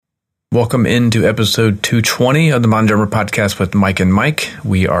Welcome into episode 220 of the Modern Drummer Podcast with Mike and Mike.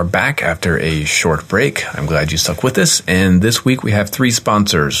 We are back after a short break. I'm glad you stuck with us. And this week we have three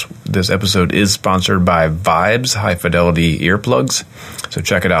sponsors. This episode is sponsored by Vibes High Fidelity Earplugs. So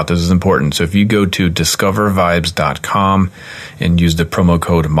check it out. This is important. So if you go to discovervibes.com and use the promo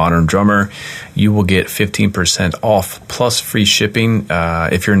code Modern Drummer, you will get 15% off plus free shipping.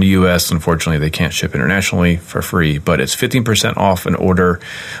 If you're in the U.S., unfortunately, they can't ship internationally for free, but it's 15% off an order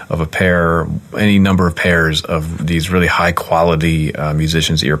of a pair, any number of pairs of these really high quality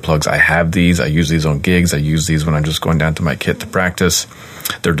musicians earplugs. I have these. I use these on gigs. I use these when I'm just going down to my kit to practice.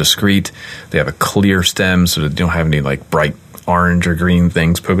 They're discreet. They have a clear stem so that you don't have any like bright orange or green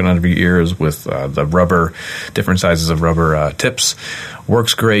things poking out of your ears with the rubber, different sizes of rubber tips.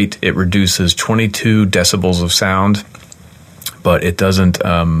 Works great. It reduces 22 decibels of sound, but it doesn't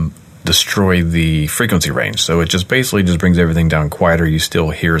destroy the frequency range. So it just basically just brings everything down quieter. You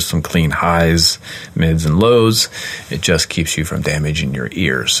still hear some clean highs, mids, and lows. It just keeps you from damaging your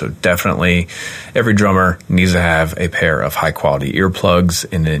ears. So definitely every drummer needs to have a pair of high quality earplugs,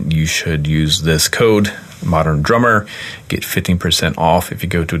 and then you should use this code Modern Drummer. Get 15% off if you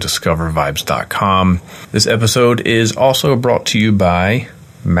go to discovervibes.com. This episode is also brought to you by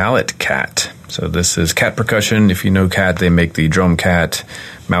Mallet Cat. So this is Cat Percussion. If you know Cat, they make the Drum Cat,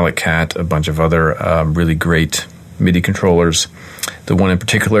 Mallet Cat, a bunch of other really great MIDI controllers. The one in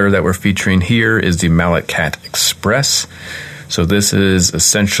particular that we're featuring here is the Mallet Cat Express. So this is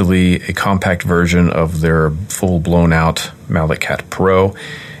essentially a compact version of their full blown out Mallet Cat Pro.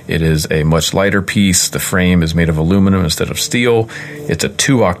 It is a much lighter piece. The frame is made of aluminum instead of steel. It's a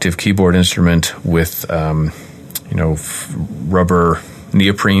 2-octave keyboard instrument with, rubber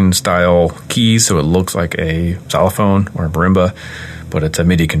neoprene style keys, so it looks like a xylophone or a marimba, but it's a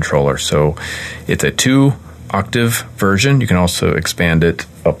MIDI controller. So it's a 2-octave version. You can also expand it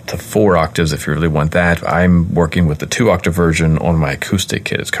up to 4 octaves if you really want that. I'm working with the 2-octave version on my acoustic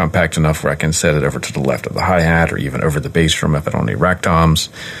kit. It's compact enough where I can set it over to the left of the hi-hat or even over the bass drum if I don't need rack toms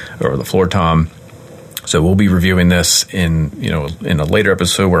or the floor tom. So we'll be reviewing this in a later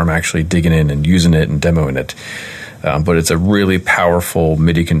episode where I'm actually digging in and using it and demoing it. But it's a really powerful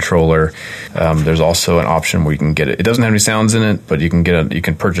MIDI controller. There's also an option where you can get it. It doesn't have any sounds in it, but you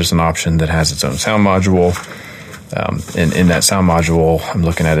can purchase an option that has its own sound module. And in that sound module, I'm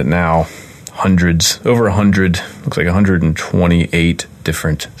looking at it now, over 100, looks like 128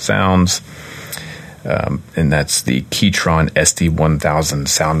 different sounds. And that's the Keytron SD1000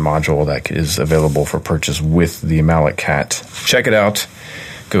 sound module that is available for purchase with the Mallet Cat. Check it out.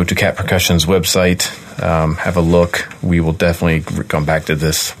 Go to Cat Percussion's website. Have a look. We will definitely come back to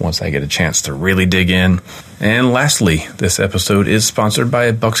this once I get a chance to really dig in. And lastly, this episode is sponsored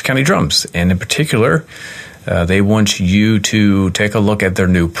by Bucks County Drums. And in particular, they want you to take a look at their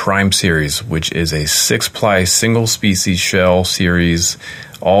new Prime series, which is a 6-ply single species shell series.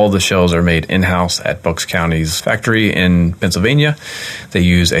 All the shells are made in-house at Bucks County's factory in Pennsylvania. They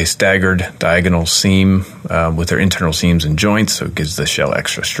use a staggered diagonal seam with their internal seams and joints, so it gives the shell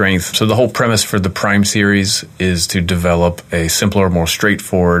extra strength. So the whole premise for the Prime series is to develop a simpler, more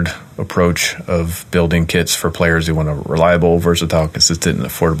straightforward approach of building kits for players who want a reliable, versatile, consistent, and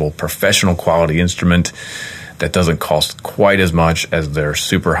affordable professional quality instrument that doesn't cost quite as much as their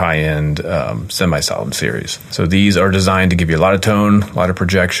super high-end semi-solid series. So these are designed to give you a lot of tone, a lot of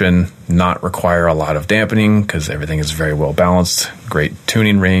projection, not require a lot of dampening because everything is very well balanced, great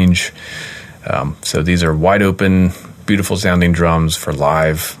tuning range. So these are wide open, beautiful sounding drums for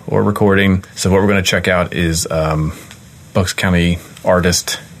live or recording. So what we're going to check out is Bucks County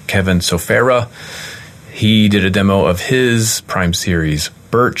artist Kevin Sofera. He did a demo of his Prime Series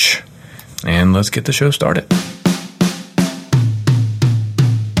Birch, and let's get the show started.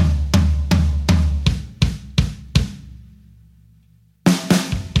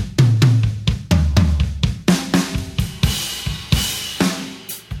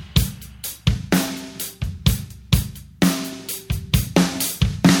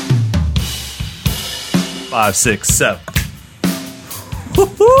 Five, six, seven.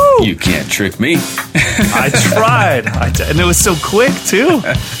 Woo-hoo! You can't trick me. I tried. And it was so quick, too.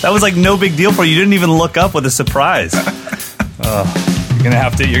 That was like no big deal for you. You didn't even look up with a surprise. You're gonna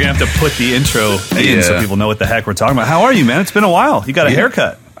have to put the intro in so people know what the heck we're talking about. How are you, man? It's been a while. You got a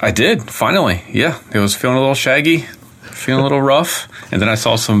haircut. I did, finally. Yeah. It was feeling a little shaggy, feeling a little rough. And then I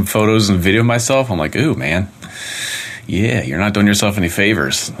saw some photos and video of myself. I'm like, ooh, man. Yeah, you're not doing yourself any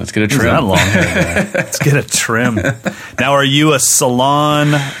favors. Let's get a trim. That long hair. Let's get a trim. Now, are you a salon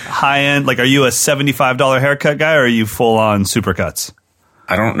high-end, like are you a $75 haircut guy or are you full-on supercuts?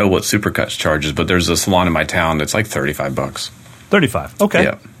 I don't know what Supercuts charges, but there's a salon in my town that's like $35. 35. Okay.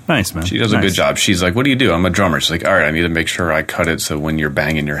 Yeah. Nice, man. She does a good job. She's like, what do you do? I'm a drummer. She's like, all right, I need to make sure I cut it so when you're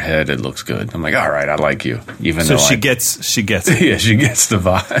banging your head, it looks good. I'm like, all right, I like you. Even though she gets it. Yeah, she gets the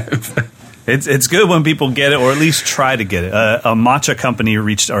vibe. It's good when people get it, or at least try to get it. A matcha company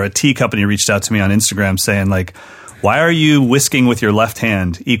or a tea company reached out to me on Instagram saying, like, why are you whisking with your left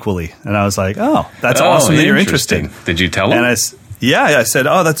hand equally? And I was like, oh, that's awesome that you're interested. Did you tell them? And I said,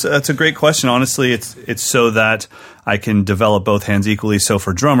 oh, that's a great question. Honestly, it's so that I can develop both hands equally. So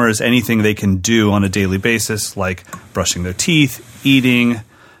for drummers, anything they can do on a daily basis, like brushing their teeth, eating,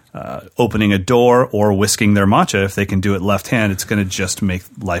 opening a door, or whisking their matcha, if they can do it left hand, it's going to just make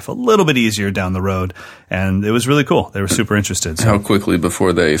life a little bit easier down the road. And it was really cool. They were super interested. So. How quickly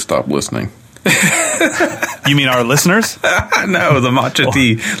before they stop listening? You mean our listeners? No, the matcha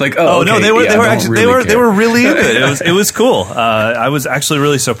tea. Like, no, they were really into it. It was cool. I was actually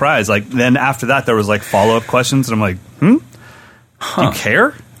really surprised. Like, then after that, there was like follow-up questions, and I'm like, do you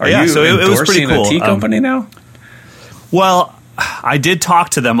care? Are you so it was pretty cool. A tea company now? Well, I did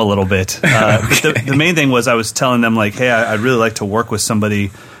talk to them a little bit. But the main thing was I was telling them, like, hey, I'd really like to work with somebody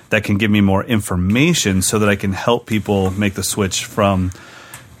that can give me more information so that I can help people make the switch from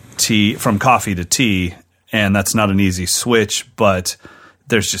coffee to tea. And that's not an easy switch, but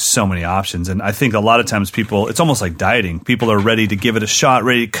there's just so many options. And I think a lot of times it's almost like dieting. People are ready to give it a shot,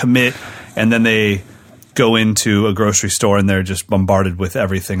 ready to commit, and then they go into a grocery store and they're just bombarded with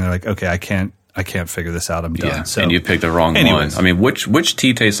everything. They're like, okay, I can't figure this out. I'm done. Yeah, so, and you picked the wrong one. I mean, which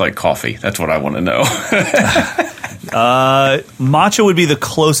tea tastes like coffee? That's what I want to know. Matcha would be the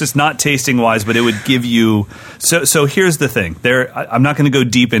closest, not tasting wise, but it would give you. So here's the thing. I'm not going to go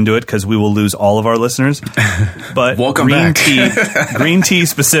deep into it because we will lose all of our listeners. But welcome back. Green tea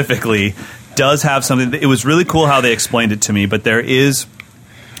specifically does have something. It was really cool how they explained it to me. But there is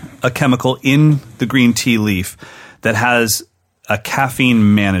a chemical in the green tea leaf that has a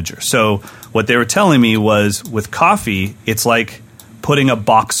caffeine manager. So what they were telling me was with coffee, it's like putting a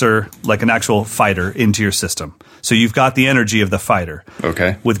boxer, like an actual fighter, into your system. So you've got the energy of the fighter.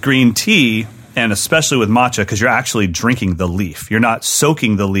 Okay. With green tea, and especially with matcha, because you're actually drinking the leaf. You're not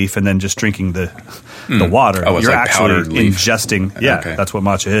soaking the leaf and then just drinking the water. Oh, it's you're like actually ingesting. Yeah, okay. That's what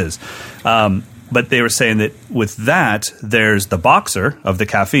matcha is. But they were saying that with that, there's the boxer of the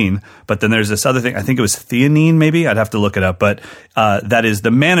caffeine, but then there's this other thing. I think it was theanine, maybe. I'd have to look it up. But that is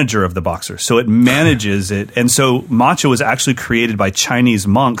the manager of the boxer. So it manages it. And so matcha was actually created by Chinese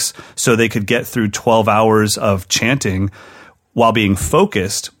monks so they could get through 12 hours of chanting while being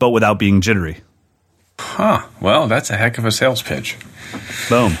focused, but without being jittery. Huh. Well, that's a heck of a sales pitch.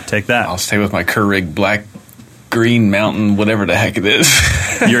 Boom. Take that. I'll stay with my Keurig Black Green Mountain, whatever the heck it is.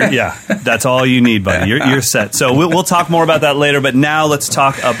 That's all you need, buddy. You're set. So we'll talk more about that later, but now let's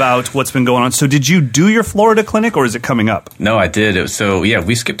talk about what's been going on. So did you do your Florida clinic, or is it coming up? No, I did.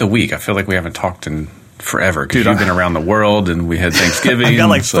 We skipped a week. I feel like we haven't talked in forever because you've been around the world and we had Thanksgiving. I've got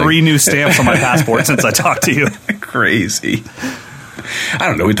like 3 new stamps on my passport since I talked to you. Crazy. I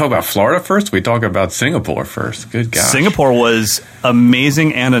don't know. We talk about Florida first. We talk about Singapore first. Good gosh. Singapore was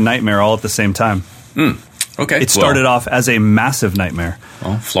amazing and a nightmare all at the same time. Okay. It started off as a massive nightmare.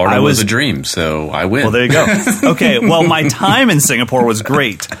 Well, Florida was a dream, so I win. Well, there you go. Okay, well, my time in Singapore was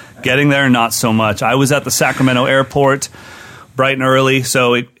great. Getting there, not so much. I was at the Sacramento airport bright and early,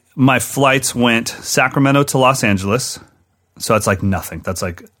 so my flights went Sacramento to Los Angeles, so that's like nothing. That's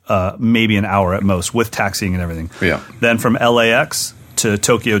like maybe an hour at most with taxiing and everything. Yeah. Then from LAX to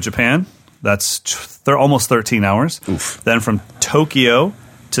Tokyo, Japan, they're almost 13 hours. Oof. Then from Tokyo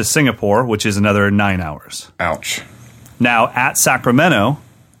to Singapore, which is another 9 hours. Ouch. Now, at Sacramento,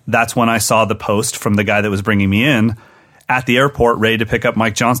 that's when I saw the post from the guy that was bringing me in at the airport, ready to pick up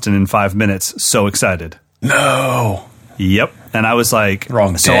Mike Johnston in 5 minutes. So excited. No. Yep. And I was like,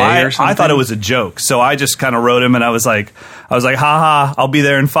 wrong day or something? I thought it was a joke. So I just kind of wrote him and I was like, haha, I'll be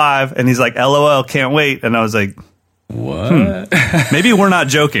there in 5. And he's like, LOL, can't wait. And I was like, what? Maybe we're not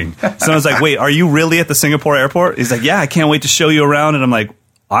joking. So I was like, wait, are you really at the Singapore airport? He's like, yeah, I can't wait to show you around. And I'm like,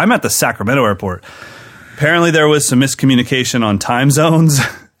 I'm at the Sacramento airport. Apparently there was some miscommunication on time zones.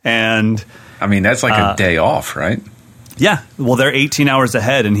 And I mean, that's like a day off, right? Yeah. Well, they're 18 hours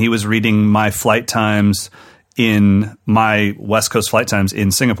ahead, and he was reading my flight times in my West Coast flight times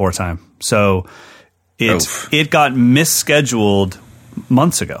in Singapore time. So it got misscheduled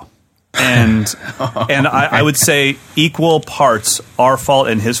months ago. And I would say equal parts our fault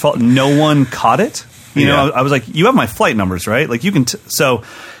and his fault. No one caught it. You know, I was like, you have my flight numbers, right? Like you can.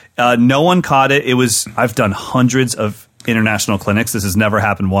 No one caught it. I've done hundreds of international clinics. This has never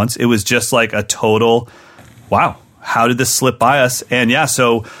happened once. It was just like a total, wow, how did this slip by us? And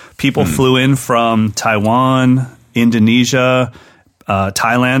so people flew in from Taiwan, Indonesia,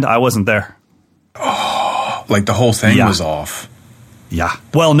 Thailand, I wasn't there. Like the whole thing was off. Yeah.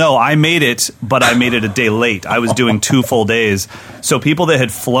 Well, no, I made it, but I made it a day late. I was doing 2 full days. So people that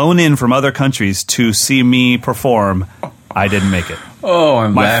had flown in from other countries to see me perform, I didn't make it. Oh,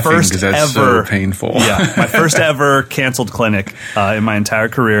 I'm laughing because that's so painful. Yeah, my first ever canceled clinic in my entire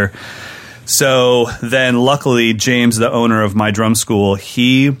career. So then luckily, James, the owner of my drum school,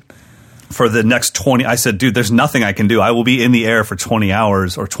 for the next 20, I said, dude, there's nothing I can do. I will be in the air for 20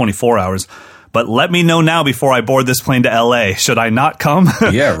 hours or 24 hours. But let me know now before I board this plane to LA. Should I not come?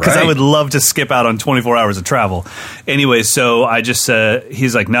 Yeah, right. Because I would love to skip out on 24 hours of travel. Anyway, so I just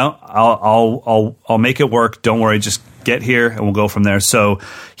he's like, no, I'll make it work. Don't worry, just get here and we'll go from there. So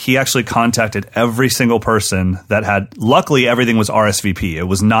he actually contacted every single person that had. Luckily, everything was RSVP. It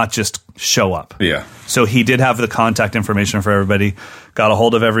was not just show up. Yeah. So he did have the contact information for everybody. Got a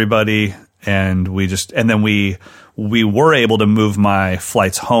hold of everybody, and then we were able to move my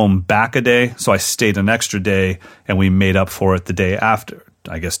flights home back a day. So I stayed an extra day, and we made up for it the day after,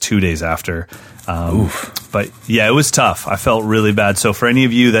 I guess 2 days after. But yeah, it was tough. I felt really bad. So for any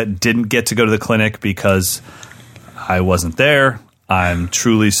of you that didn't get to go to the clinic because I wasn't there, I'm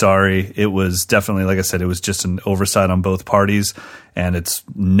truly sorry. It was definitely, like I said, it was just an oversight on both parties, and it's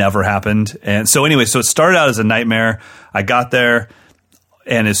never happened. And so anyway, so it started out as a nightmare. I got there.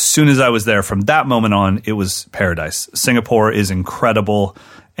 And as soon as I was there, from that moment on, it was paradise. Singapore is incredible,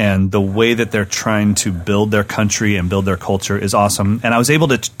 and the way that they're trying to build their country and build their culture is awesome. And I was able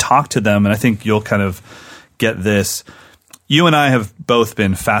to talk to them, and I think you'll kind of get this. You and I have both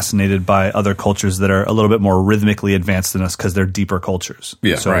been fascinated by other cultures that are a little bit more rhythmically advanced than us because they're deeper cultures.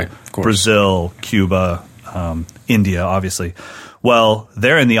 Yeah, so right. Of course. Brazil, Cuba, India, obviously. Well,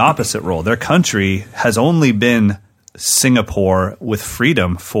 they're in the opposite role. Their country has only been Singapore with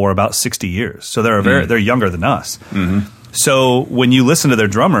freedom for about 60 years. So they're younger than us. Mm-hmm. So when you listen to their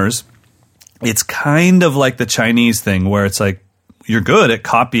drummers, it's kind of like the Chinese thing where it's like, you're good at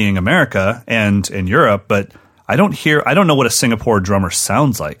copying America and Europe, but I don't know what a Singapore drummer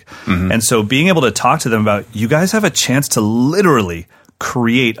sounds like. Mm-hmm. And so being able to talk to them about, you guys have a chance to literally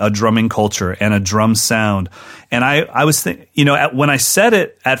create a drumming culture and a drum sound. And I was thinking, when I said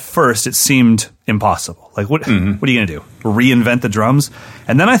it at first, it seemed impossible. Like, what are you going to do? Reinvent the drums?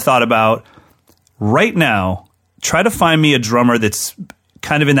 And then I thought about, right now, try to find me a drummer that's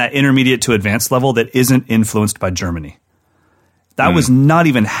kind of in that intermediate to advanced level that isn't influenced by Germany. That was not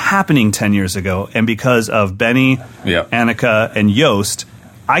even happening 10 years ago. And because of Benny, Annika, and Yost,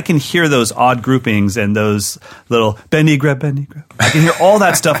 I can hear those odd groupings and those little Benny grab. I can hear all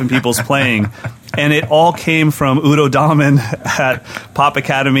that stuff in people's playing. And it all came from Udo Dahlman at Pop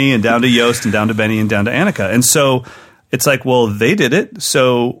Academy and down to Yost and down to Benny and down to Annika. And so it's like, well, they did it.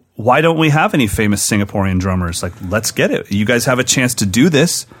 So why don't we have any famous Singaporean drummers? Like, let's get it. You guys have a chance to do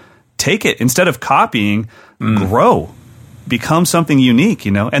this. Take it. Instead of copying, grow. Become something unique,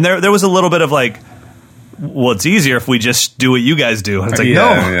 And there was a little bit of like, well, it's easier if we just do what you guys do. And it's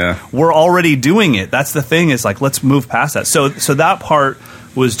like, we're already doing it. That's the thing, is like, let's move past that. So that part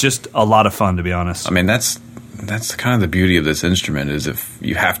was just a lot of fun, to be honest. I mean, that's kind of the beauty of this instrument, is if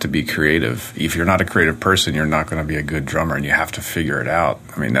you have to be creative. If you're not a creative person, you're not going to be a good drummer, and you have to figure it out.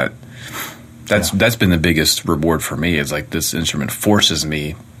 I mean, that's been the biggest reward for me, is like, this instrument forces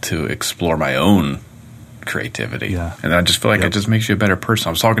me to explore my own creativity. Yeah. And I just feel like it just makes you a better person.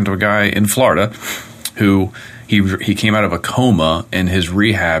 I was talking to a guy in Florida who he came out of a coma, and his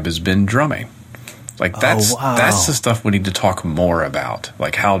rehab has been drumming. Like, that's the stuff we need to talk more about.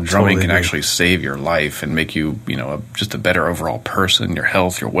 Like, how drumming can actually save your life and make you, just a better overall person, your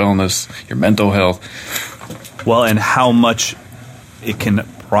health, your wellness, your mental health. Well, and how much it can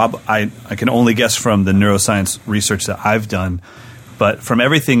I can only guess from the neuroscience research that I've done, but from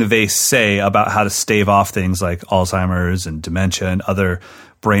everything they say about how to stave off things like Alzheimer's and dementia and other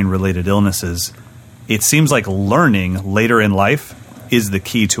brain-related illnesses, it seems like learning later in life is the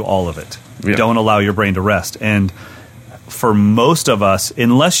key to all of it. Yeah. Don't allow your brain to rest. And for most of us,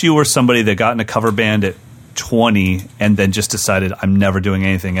 unless you were somebody that got in a cover band at 20 and then just decided, I'm never doing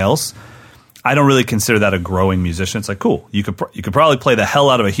anything else, I don't really consider that a growing musician. It's like, cool, you could probably play the hell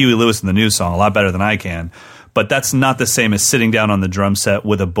out of a Huey Lewis and the News song a lot better than I can. But that's not the same as sitting down on the drum set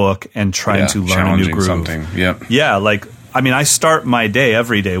with a book and trying to learn a new groove. Something. Yep. Yeah, like, I mean, I start my day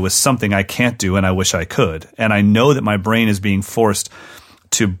every day with something I can't do and I wish I could. And I know that my brain is being forced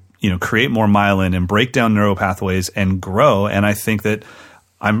to, create more myelin and break down neural pathways and grow. And I think that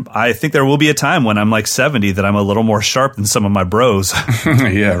I think there will be a time when I'm like 70 that I'm a little more sharp than some of my bros.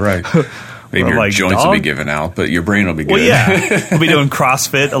 Yeah, right. Maybe your joints will be giving out, but your brain will be good. Well, yeah. I'll be doing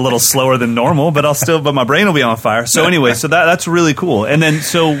CrossFit a little slower than normal, but my brain will be on fire. So anyway, that's really cool. And then,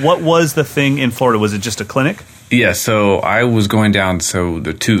 so what was the thing in Florida? Was it just a clinic? Yeah, so I was going down,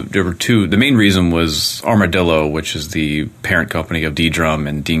 there were two. The main reason was Armadillo, which is the parent company of D-Drum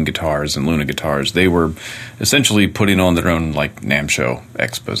and Dean Guitars and Luna Guitars. They were essentially putting on their own, like, NAMM show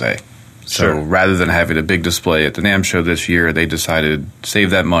expose. So rather than having a big display at the NAMM show this year, they decided save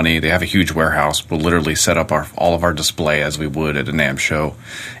that money. They have a huge warehouse. We'll literally set up all of our display as we would at a NAMM show,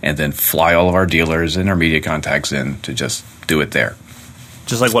 and then fly all of our dealers and our media contacts in to just do it there.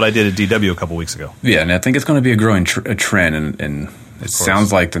 Just like what I did at DW a couple weeks ago. Yeah, and I think it's going to be a growing trend, and it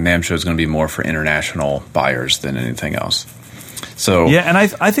sounds like the NAMM show is going to be more for international buyers than anything else. So yeah, and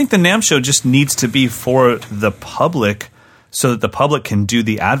I think the NAMM show just needs to be for the public, so that the public can do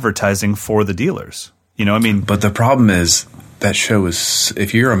the advertising for the dealers. You know, I mean, but the problem is that show is,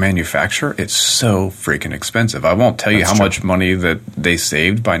 if you're a manufacturer, it's so freaking expensive. I won't tell you how much money that they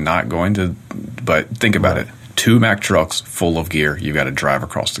saved by not going to, but think about it. 2 Mack trucks full of gear. You've got to drive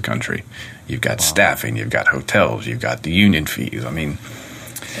across the country. You've got staffing. You've got hotels. You've got the union fees. I mean,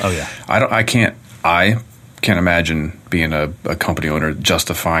 I can't imagine being a company owner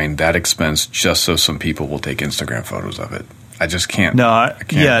justifying that expense just so some people will take Instagram photos of it. I just can't.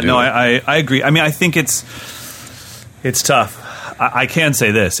 I agree. I mean, I think it's tough. I can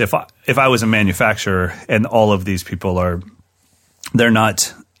say this: if I was a manufacturer and all of these people they're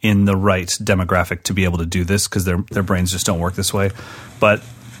not in the right demographic to be able to do this because their brains just don't work this way. But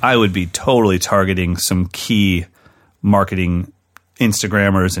I would be totally targeting some key marketing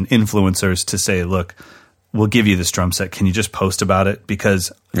Instagrammers and influencers to say, look, we'll give you this drum set. Can you just post about it?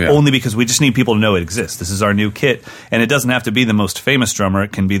 Only because we just need people to know it exists. This is our new kit. And it doesn't have to be the most famous drummer.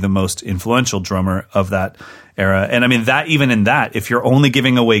 It can be the most influential drummer of that era. And I mean, if you're only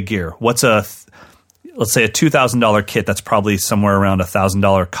giving away gear, let's say a $2,000 kit, that's probably somewhere around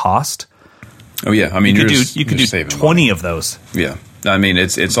 $1,000 cost. Oh yeah, I mean you could do 20 money of those. Yeah, I mean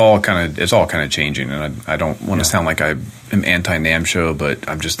it's all kind of changing, and I don't want to sound like I am anti NAMM show, but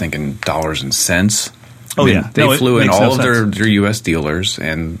I'm just thinking dollars and cents. They flew in all of their U.S. dealers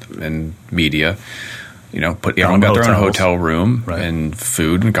and media. You know, everyone got their own hotel room and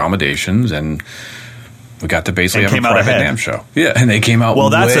food and accommodations, and we got to basically have a private NAMM show. Yeah, and they came out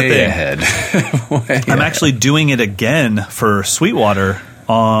that's the thing. Ahead. I'm actually doing it again for Sweetwater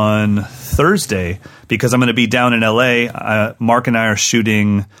on Thursday because I'm going to be down in L.A. Mark and I are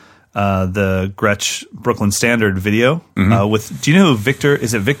shooting the Gretsch Brooklyn Standard video with. Do you know who Victor?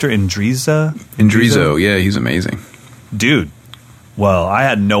 Is it Victor Indrizo? Indrizo, yeah, he's amazing, dude. Well, I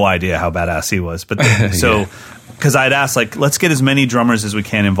had no idea how badass he was, but because I'd asked, like, let's get as many drummers as we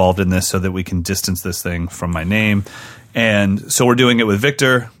can involved in this so that we can distance this thing from my name. And so we're doing it with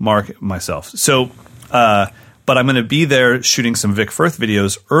Victor, Mark, myself. So, but I'm going to be there shooting some Vic Firth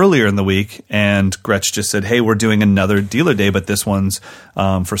videos earlier in the week. And Gretsch just said, hey, we're doing another dealer day, but this one's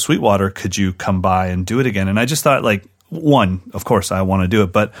for Sweetwater. Could you come by and do it again? And I just thought, like, one, of course I want to do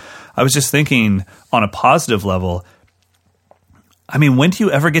it. But I was just thinking on a positive level, I mean, when do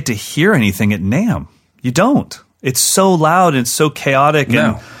you ever get to hear anything at NAMM? You don't. It's so loud and so chaotic.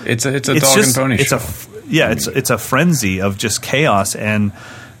 No, it's a dog and pony show. It's a frenzy of just chaos, and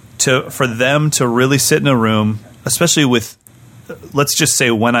for them to really sit in a room, especially with, let's just say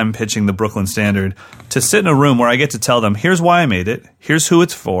when I'm pitching the Brooklyn Standard, to sit in a room where I get to tell them, here's why I made it, here's who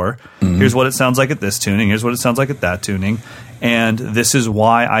it's for, here's what it sounds like at this tuning, here's what it sounds like at that tuning, and this is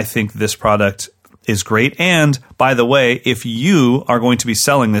why I think this product is great. And by the way, if you are going to be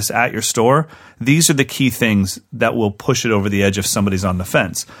selling this at your store, these are the key things that will push it over the edge if somebody's on the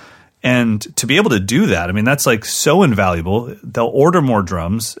fence. And to be able to do that, I mean, that's like so invaluable. They'll order more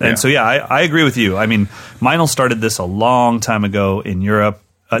drums. And so, I agree with you. I mean, Meinl started this a long time ago in Europe.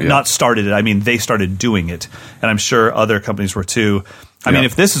 Not started it. I mean, they started doing it. And I'm sure other companies were too. I mean,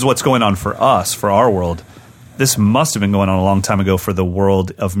 if this is what's going on for us, for our world, this must have been going on a long time ago for the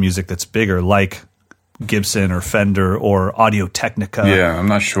world of music that's bigger, like Gibson or Fender or Audio-Technica. Yeah, I'm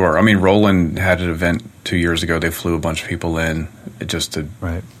not sure. I mean, Roland had an event 2 years ago. They flew a bunch of people in just to,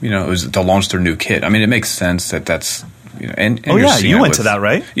 it was to launch their new kit. I mean, it makes sense that's, and you went to that,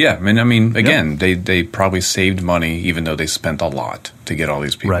 right? Yeah, I mean, again, they probably saved money even though they spent a lot to get all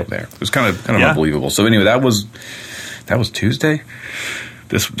these people there. It was kind of unbelievable. So anyway, that was Tuesday.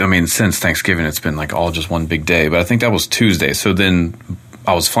 Since Thanksgiving, it's been like all just one big day. But I think that was Tuesday. So then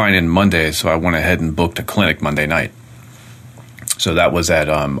I was flying in Monday, so I went ahead and booked a clinic Monday night. So that was at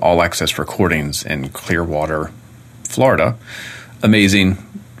All Access Recordings in Clearwater, Florida. Amazing.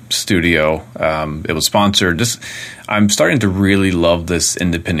 studio. It was sponsored. I'm starting to really love this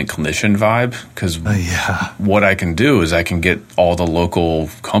independent clinician vibe because what I can do is I can get all the local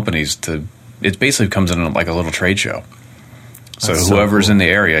companies to. It basically comes in like a little trade show. So whoever's in the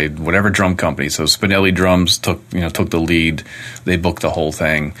area, whatever drum company. So Spinelli Drums took the lead. They booked the whole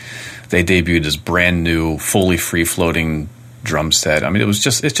thing. They debuted this brand new, fully free floating drum set. I mean, it's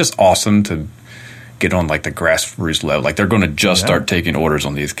just awesome to get on like the grassroots level. Like they're going to just start taking orders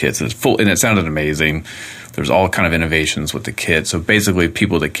on these kits. It's full, and it sounded amazing. There's all kind of innovations with the kit. So basically,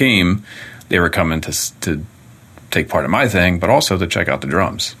 people that came, they were coming to take part in my thing, but also to check out the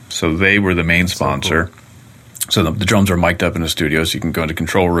drums. So they were the main sponsor. So, cool. So the drums are mic'd up in the studio, so you can go into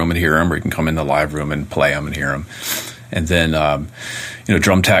control room and hear them, or you can come in the live room and play them and hear them. And then,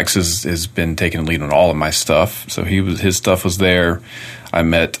 Drum Tax has been taking the lead on all of my stuff. So his stuff was there. I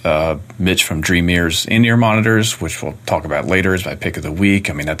met Mitch from Dream Ears in-ear monitors, which we'll talk about later as my pick of the week.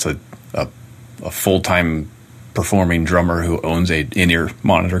 I mean, that's a full-time performing drummer who owns a in-ear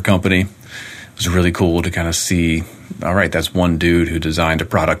monitor company. It was really cool to kind of see, all right, that's one dude who designed a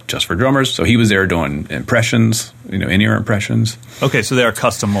product just for drummers. So he was there doing impressions, in-ear impressions. Okay, so they are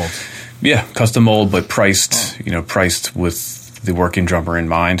custom molds. Yeah, custom mold, but priced with the working drummer in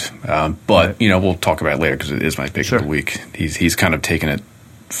mind. But we'll talk about it later because it is my pick of the week. He's kind of taken it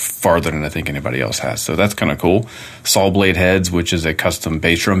farther than I think anybody else has. So that's kind of cool. Saw Blade Heads, which is a custom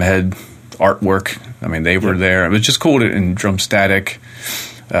bass drum head artwork. I mean, they were there. It was just cool in drum static.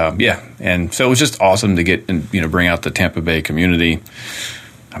 And so it was just awesome to get and bring out the Tampa Bay community.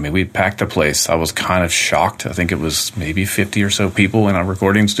 I mean, we packed the place. I was kind of shocked. I think it was maybe 50 or so people in our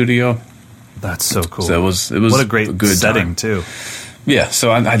recording studio. That's so cool. So it was what a great good setting time. Too. Yeah,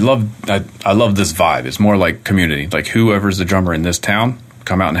 so I love this vibe. It's more like community. Like whoever's the drummer in this town,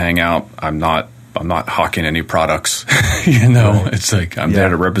 come out and hang out. I'm not hawking any products. Right. It's like I'm there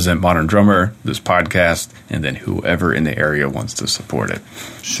to represent Modern Drummer, this podcast, and then whoever in the area wants to support it.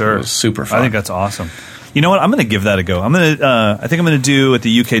 Sure, it was super fun. I think that's awesome. You know what? I'm going to give that a go. I think I'm going to do at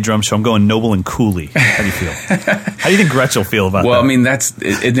the UK Drum Show. I'm going Noble and Cooley. How do you feel? How do you think Gretsch will feel about that? Well, I mean, that's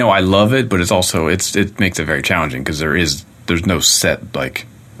I love it, but it's also it makes it very challenging because there's no set like.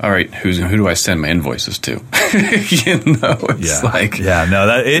 All right, who do I send my invoices to? It's like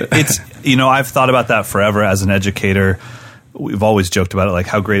it's I've thought about that forever as an educator. We've always joked about it, like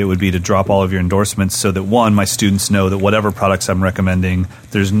how great it would be to drop all of your endorsements so that one, my students know that whatever products I'm recommending,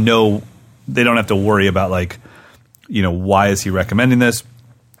 they don't have to worry about like, why is he recommending this?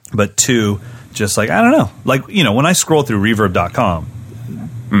 But two, just like, I don't know, like, when I scroll through reverb.com,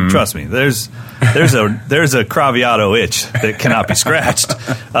 trust me, there's a Craviotto itch that cannot be scratched.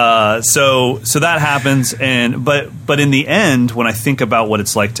 So that happens, but in the end, when I think about what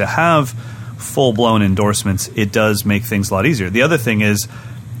it's like to have full blown endorsements, it does make things a lot easier. The other thing is,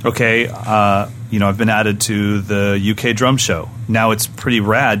 okay, I've been added to the UK Drum Show. Now it's pretty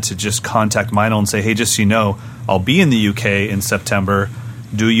rad to just contact Meinl and say, hey, just so you know, I'll be in the UK in September.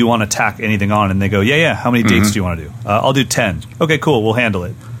 Do you want to tack anything on? And they go, yeah. How many dates do you want to do? I'll do 10. Okay, cool. We'll handle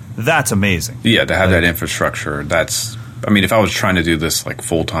it. That's amazing. Yeah, to have that infrastructure. If I was trying to do this like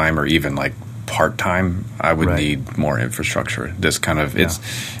full time or even like part time, I would need more infrastructure. This kind of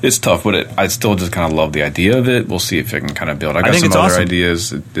it's tough, but I still just kind of love the idea of it. We'll see if it can kind of build. I got some other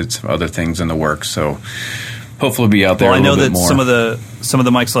ideas. It's other things in the works, so. Hopefully be out there a little bit more. Well, I know that some of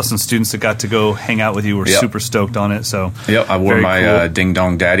the Mike's Lesson students that got to go hang out with you were super stoked on it. So I wore my Ding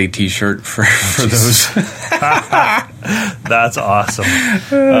Dong Daddy T-shirt for those. That's awesome.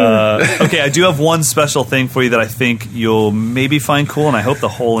 Okay, I do have one special thing for you that I think you'll maybe find cool, and I hope the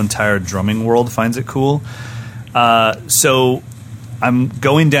whole entire drumming world finds it cool. So I'm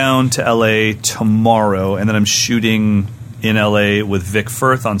going down to LA tomorrow, and then I'm shooting in LA with Vic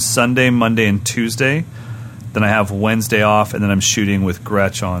Firth on Sunday, Monday, and Tuesday. Then I have Wednesday off, and then I'm shooting with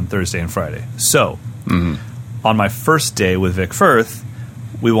Gretsch on Thursday and Friday. So, on my first day with Vic Firth,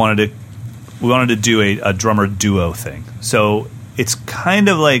 we wanted to do a drummer duo thing. So it's kind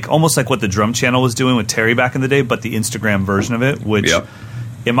of like almost like what the Drum Channel was doing with Terry back in the day, but the Instagram version of it, which,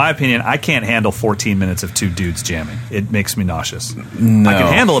 in my opinion, I can't handle 14 minutes of two dudes jamming. It makes me nauseous. No. I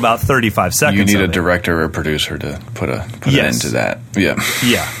can handle about 35 seconds. You need a director or a producer to put an end to that.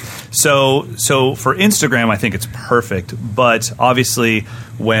 Yeah. So for Instagram, I think it's perfect. But obviously,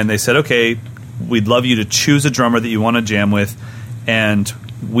 when they said, okay, we'd love you to choose a drummer that you want to jam with, and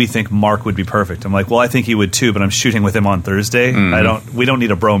we think Mark would be perfect. I'm like, well, I think he would too, but I'm shooting with him on Thursday. We don't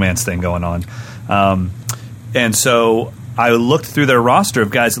need a bromance thing going on. And so I looked through their roster of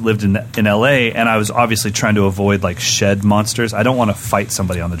guys that lived in LA, and I was obviously trying to avoid like shed monsters. I don't want to fight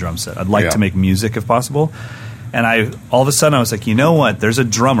somebody on the drum set. I'd like to make music if possible. And all of a sudden I was like, you know what? There's a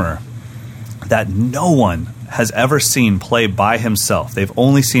drummer that no one has ever seen play by himself. They've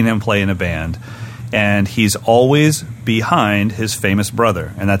only seen him play in a band. And he's always behind his famous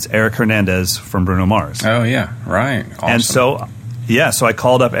brother. And that's Eric Hernandez from Bruno Mars. Oh, yeah. Right. Awesome. And so I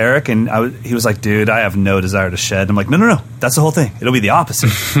called up Eric, and he was like, dude, I have no desire to shed. I'm like, no. That's the whole thing. It'll be the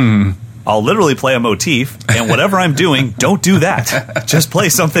opposite. I'll literally play a motif, and whatever I'm doing, don't do that. Just play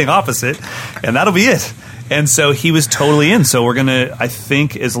something opposite, and that'll be it. And so he was totally in. So we're going to, I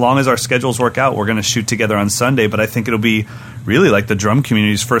think, as long as our schedules work out, we're going to shoot together on Sunday. But I think it'll be really like the drum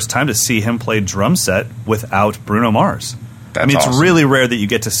community's first time to see him play drum set without Bruno Mars. That's it's awesome. really rare that you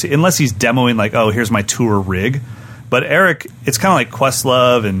get to see, unless he's demoing like, oh, here's my tour rig. But Eric, it's kind of like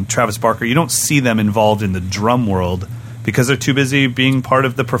Questlove and Travis Barker. You don't see them involved in the drum world because they're too busy being part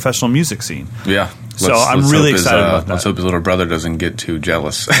of the professional music scene. Yeah. So I'm really excited about that. Let's hope his little brother doesn't get too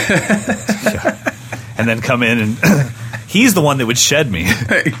jealous. Yeah. And then come in and he's the one that would shed me.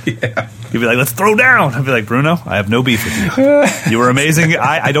 Yeah. He'd be like, let's throw down. I'd be like, Bruno, I have no beef with you. You were amazing.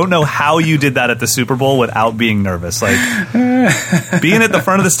 I don't know how you did that at the Super Bowl without being nervous. Like, being at the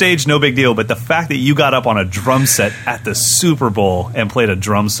front of the stage, no big deal. But the fact that you got up on a drum set at the Super Bowl and played a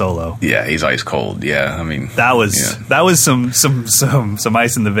drum solo. Yeah, he's ice cold. Yeah, I mean. That was some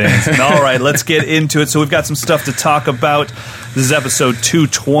ice in the veins. And all right, let's get into it. So we've got some stuff to talk about. This is episode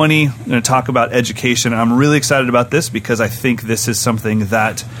 220. I'm going to talk about education. I'm really excited about this because I think this is something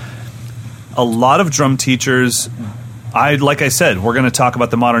that a lot of drum teachers, like I said, we're going to talk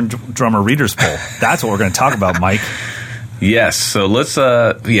about the Modern Drummer Readers Poll. That's what we're going to talk about, Mike. Yes. So let's,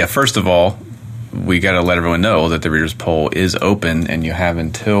 first of all, we got to let everyone know that the Readers Poll is open, and you have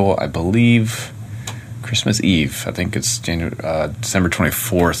until, I believe, Christmas Eve. I think it's December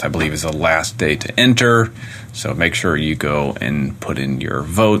 24th, I believe, is the last day to enter. So make sure you go and put in your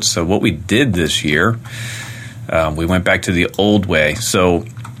votes. So what we did this year, we went back to the old way. So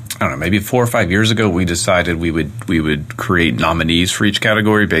I don't know, maybe 4 or 5 years ago, we decided we would create nominees for each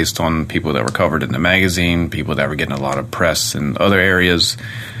category based on people that were covered in the magazine, people that were getting a lot of press in other areas.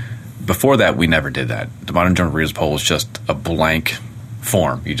 Before that, we never did that. The Modern Drummer Readers Poll was just a blank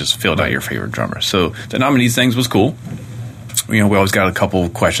form. You just filled out your favorite drummer. So the nominees things was cool. We always got a couple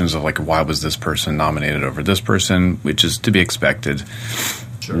of questions of like, why was this person nominated over this person, which is to be expected.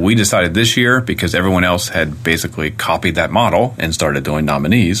 Sure. We decided this year, because everyone else had basically copied that model and started doing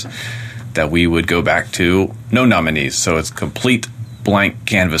nominees, that we would go back to no nominees. So it's complete blank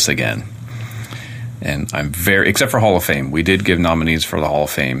canvas again. And I'm except for Hall of Fame. We did give nominees for the Hall of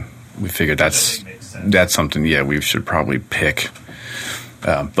Fame. We figured that's something, we should probably pick.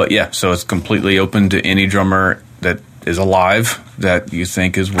 But yeah, so it's completely open to any drummer that is alive that you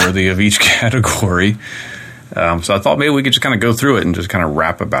think is worthy of each category. So I thought maybe we could just kind of go through it and just kind of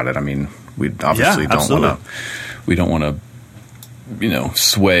rap about it. I mean, we obviously don't want to,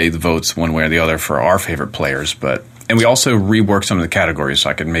 sway the votes one way or the other for our favorite players. And we also reworked some of the categories, so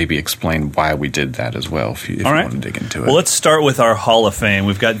I could maybe explain why we did that as well, if you want to dig into it. Well, let's start with our Hall of Fame.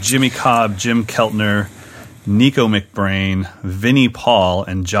 We've got Jimmy Cobb, Jim Keltner, Nico McBrain, Vinnie Paul,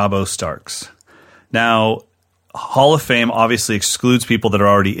 and Jabo Starks. Now, Hall of Fame obviously excludes people that are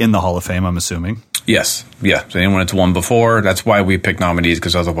already in the Hall of Fame, I'm assuming. Yes. Yeah. So anyone that's won before, that's why we pick nominees,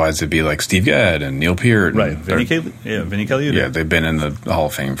 because otherwise it'd be like Steve Gadd and Neil Peart. Right. Vinnie Kelly. Yeah, they've been in the Hall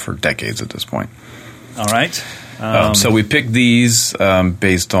of Fame for decades at this point. All right. So we picked these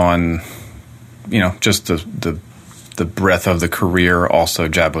based on, just the breadth of the career. Also,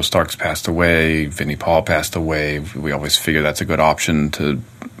 Jabo Starks passed away. Vinnie Paul passed away. We always figure that's a good option to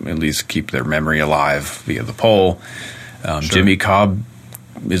at least keep their memory alive via the poll. Sure. Jimmy Cobb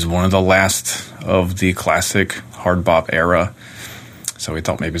is one of the last of the classic hard bop era. So we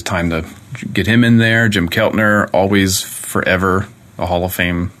thought maybe it's time to get him in there. Jim Keltner, always forever a Hall of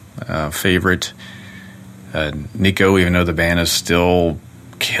Fame favorite. Nico, even though the band is still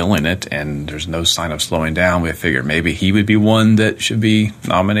killing it and there's no sign of slowing down, we figured maybe he would be one that should be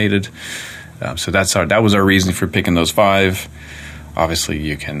nominated. So that was our reason for picking those 5. Obviously,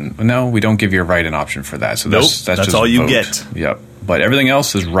 we don't give you a write-in option for that. So that's just all you vote. get. Yep. But everything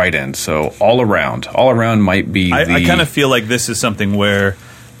else is write-in. So all around might be I kind of feel like this is something where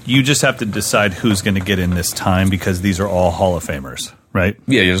you just have to decide who's going to get in this time, because these are all Hall of Famers, right?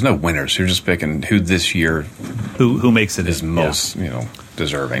 Yeah, there's no winners. You're just picking who this year who makes it is most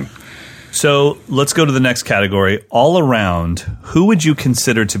deserving. So let's go to the next category. All around. Who would you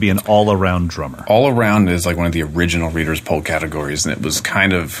consider to be an all-around drummer? All around is like one of the original Readers Poll categories, and it was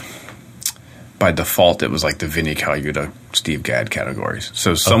kind of by default, it was like the Vinnie Colaiuta, Steve Gadd categories.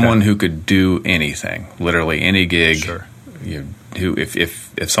 So someone who could do anything, literally any gig. Sure.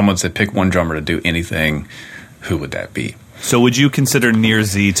 If someone said pick one drummer to do anything, who would that be? So would you consider Near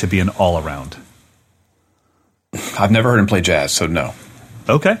Z to be an all-around? I've never heard him play jazz, so no.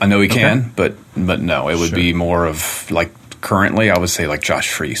 Okay. I know he can, but no. It would Sure. be more of like currently, I would say like Josh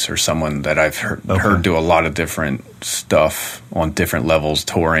Freese or someone that I've heard do a lot of different stuff on different levels,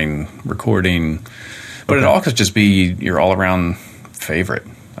 touring, recording. But it all could just be your all-around favorite.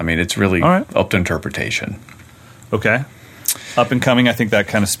 I mean, it's really up to interpretation. Okay. Up and coming, I think that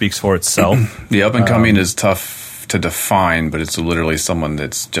kind of speaks for itself. The up and coming is tough to define, but it's literally someone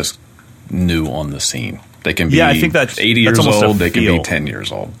that's just new on the scene. They can be I think that's 80 years almost old. a They can feel. be 10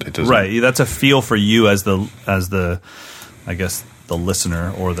 years old. It doesn't, Right. That's a feel for you as the I guess the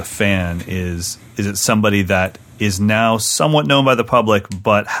listener or the fan is it somebody that is now somewhat known by the public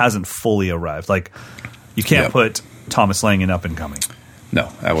but hasn't fully arrived? Like you can't put Thomas Lang in up and coming. No,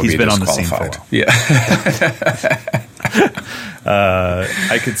 that would He's be been on the scene for a disqualified. while. Yeah.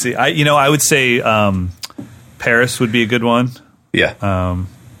 I could see. I would say Paris would be a good one. Yeah.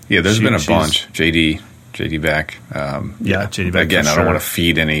 There's been a she's- bunch. JD Beck. JD Beck Again, for I don't sure. want to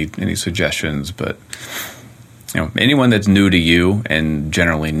feed any suggestions, but anyone that's new to you and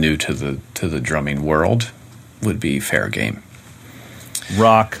generally new to the drumming world would be fair game.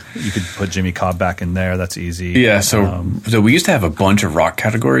 Rock, you could put Jimmy Cobb back in there. That's easy. Yeah, so we used to have a bunch of rock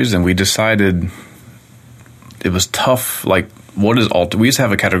categories, and we decided it was tough. Like, what is we used to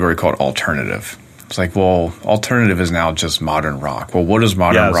have a category called alternative. It's like, well, alternative is now just modern rock. Well, what is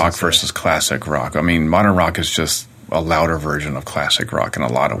modern rock versus classic rock? I mean, modern rock is just a louder version of classic rock in a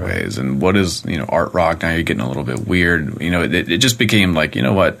lot of ways. And what is, art rock? Now you're getting a little bit weird. It just became like,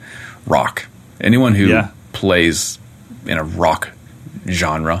 rock. Anyone who plays in a rock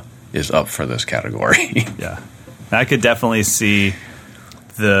genre is up for this category. Yeah. I could definitely see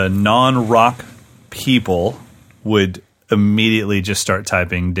the non-rock people would immediately just start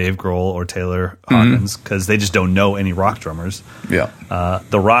typing Dave Grohl or Taylor Hawkins because they just don't know any rock drummers. Yeah.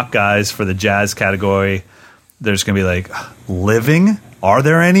 The rock guys for the jazz category, there's going to be like, living? Are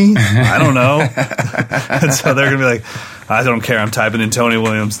there any? I don't know. And so they're going to be like, I don't care. I'm typing in Tony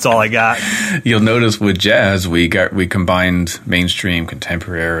Williams. That's all I got. You'll notice with jazz, we combined mainstream,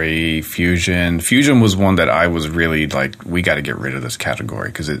 contemporary, fusion. Fusion was one that I was really like, we got to get rid of this category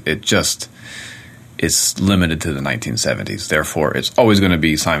because it's limited to the 1970s. Therefore, it's always going to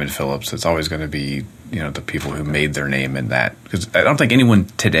be Simon Phillips. It's always going to be, the people who made their name in that. Because I don't think anyone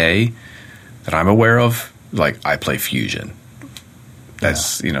today that I'm aware of, like, I play fusion.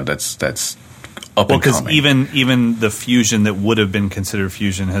 That's, that's up and because coming. even the fusion that would have been considered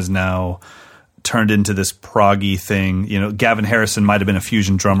fusion has now turned into this proggy thing. Gavin Harrison might have been a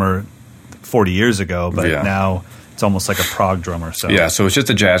fusion drummer 40 years ago, but now it's almost like a prog drummer. So so it's just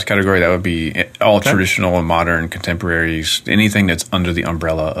a jazz category. That would be all traditional and modern, contemporary, anything that's under the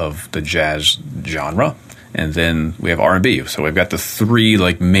umbrella of the jazz genre. And then we have R&B. So we've got the three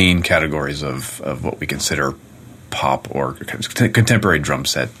main categories of what we consider pop or contemporary drum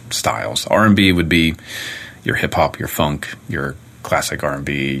set styles. R&B would be your hip hop, your funk, your classic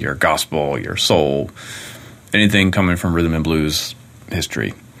R&B, your gospel, your soul, anything coming from rhythm and blues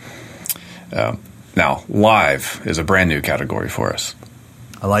history. Now, live is a brand new category for us.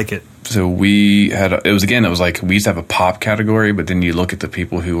 I like it. So we had it was like we used to have a pop category, but then you look at the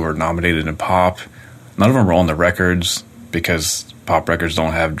people who were nominated in pop. None of them were on the records because pop records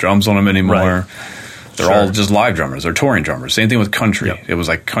don't have drums on them anymore. Right. They're all just live drummers. They're touring drummers. Same thing with country. Yep. It was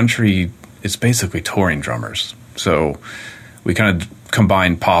like country. It's basically touring drummers. So we kind of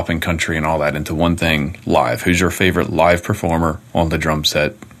combined pop and country and all that into one thing. Live. Who's your favorite live performer on the drum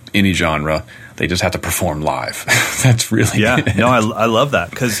set? Any genre. They just have to perform live. That's really No, I love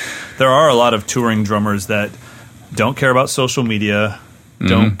that because there are a lot of touring drummers that don't care about social media,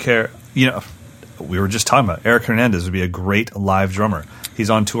 don't care. We were just talking about Eric Hernandez would be a great live drummer. He's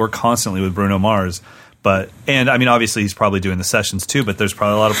on tour constantly with Bruno Mars, and I mean obviously he's probably doing the sessions too. But there's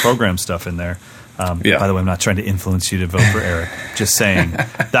probably a lot of program stuff in there. By the way, I'm not trying to influence you to vote for Eric. Just saying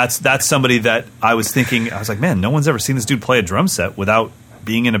that's somebody that I was thinking. I was like, man, no one's ever seen this dude play a drum set without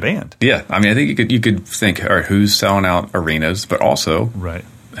being in a band. Yeah, I mean, I think you could think, all right, who's selling out arenas, but also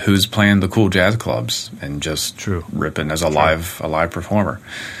who's playing the cool jazz clubs and just ripping as a live performer.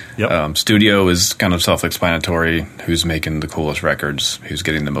 Yep. Studio is kind of self-explanatory. Who's making the coolest records? Who's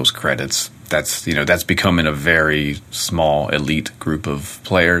getting the most credits? That's becoming a very small elite group of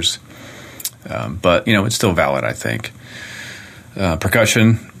players. But it's still valid, I think.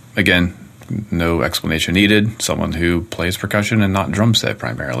 Percussion, again, no explanation needed. Someone who plays percussion and not drum set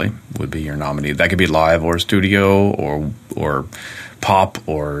primarily would be your nominee. That could be live or studio or pop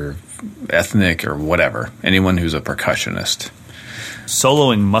or ethnic or whatever. Anyone who's a percussionist.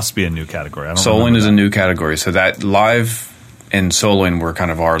 Soloing must be a new category. I don't Soloing is that. a new category. So that live and soloing were kind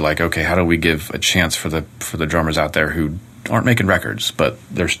of our like, okay, how do we give a chance for the drummers out there who aren't making records, but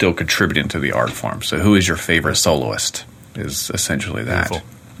they're still contributing to the art form. So who is your favorite soloist is essentially that. Beautiful.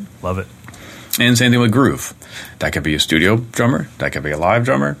 Love it. And same thing with groove. That could be a studio drummer. That could be a live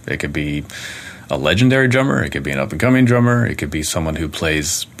drummer. It could be a legendary drummer. It could be an up-and-coming drummer. It could be someone who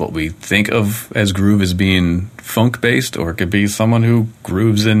plays what we think of as groove as being funk-based, or it could be someone who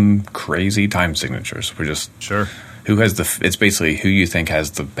grooves in crazy time signatures. We're just... Sure. It's basically who you think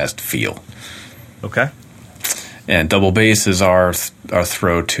has the best feel. Okay. And double bass is our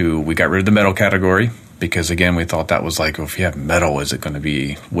throw to, we got rid of the metal category because, again, we thought that was like, well, if you have metal, is it going to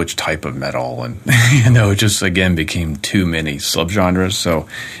be which type of metal? And, it just, again, became too many subgenres. So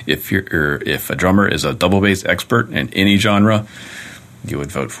if a drummer is a double bass expert in any genre, you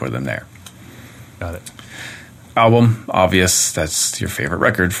would vote for them there. Got it. Album, obvious, that's your favorite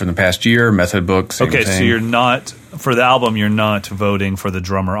record from the past year. Method book, same thing. So you're not, for the album, you're not voting for the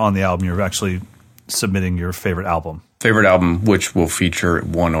drummer on the album. You're actually submitting your favorite album. Favorite album, which will feature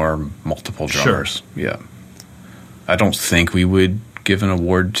one or multiple drummers. Sure. Yeah. I don't think we would give an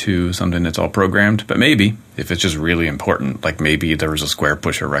award to something that's all programmed, but maybe, if it's just really important, like maybe there was a Square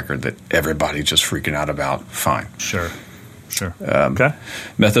Pusher record that everybody's just freaking out about, fine. Sure. Okay.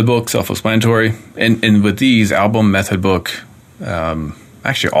 Method book, self-explanatory. And with these, album, method book,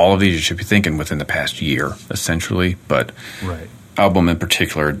 actually all of these you should be thinking within the past year, essentially. But right. Album in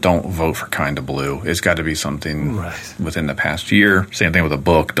particular, don't vote for Kinda Blue. It's got to be something within the past year. Same thing with a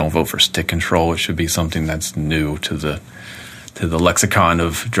book. Don't vote for Stick Control. It should be something that's new to the lexicon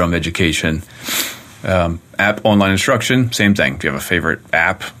of drum education. App, online instruction, same thing. Do you have a favorite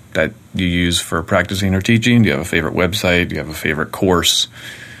app that you use for practicing or teaching? Do you have a favorite website? Do you have a favorite course?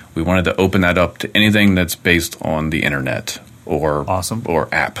 We wanted to open that up to anything that's based on the internet or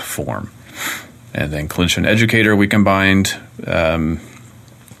app form. And then clinician educator we combined,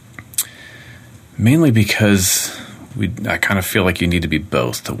 mainly because I kind of feel like you need to be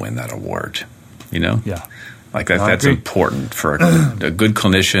both to win that award, Yeah. Like that's important for a good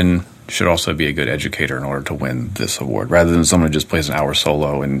clinician. Should also be a good educator in order to win this award, rather than someone who just plays an hour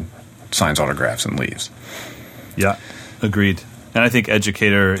solo and signs autographs and leaves. Yeah, agreed. And I think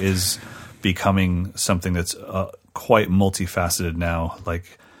educator is becoming something that's quite multifaceted now. Like,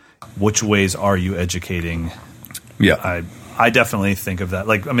 which ways are you educating? Yeah. I definitely think of that.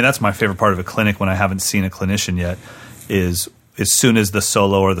 Like, I mean, that's my favorite part of a clinic when I haven't seen a clinician yet is as soon as the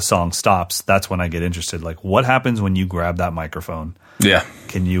solo or the song stops, that's when I get interested. Like, what happens when you grab that microphone? Yeah.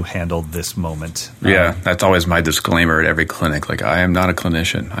 Can you handle this moment? Yeah, that's always my disclaimer at every clinic. Like, I am not a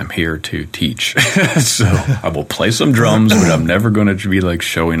clinician. I'm here to teach. So I will play some drums, but I'm never going to be like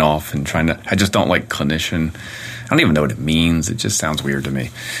showing off and trying to. I just don't like clinician. I don't even know what it means. It just sounds weird to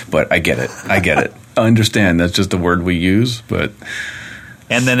me. But I get it. I understand that's just a word we use, but.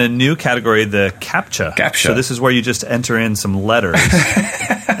 And then a new category, the CAPTCHA. CAPTCHA. So this is where you just enter in some letters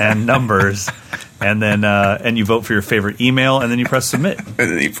and numbers, and then and you vote for your favorite email, and then you press submit. And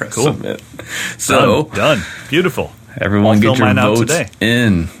then you press submit. So done. Beautiful. Everyone get your votes today.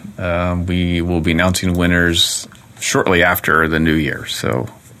 in. We will be announcing winners shortly after the new year. So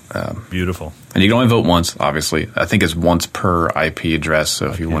beautiful. And you can only vote once, obviously. I think it's once per IP address.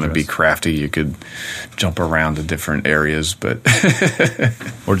 So if you want to be crafty, you could jump around to different areas, but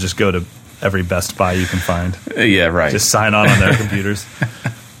or just go to every Best Buy you can find. Yeah, right. Just sign on their computers.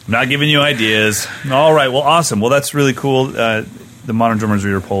 I'm not giving you ideas. All right. Well, awesome. Well, that's really cool. The Modern Drummers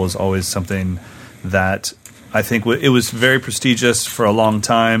Reader Poll is always something that I think it was very prestigious for a long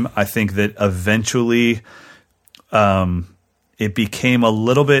time. I think that eventually it became a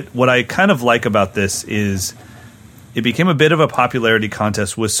little bit, what I kind of like about this is it became a bit of a popularity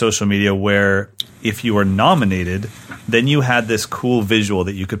contest with social media where if you were nominated, then you had this cool visual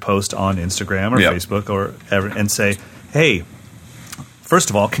that you could post on Instagram or Facebook or and say, hey, first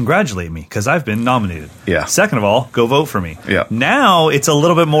of all, congratulate me because I've been nominated. Yeah. Second of all, go vote for me. Yeah. Now it's a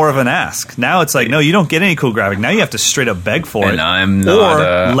little bit more of an ask. Now it's like, no, you don't get any cool graphic. Now you have to straight up beg for it. And I'm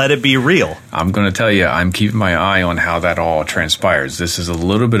not, or let it be real. I'm going to tell you, I'm keeping my eye on how that all transpires. This is a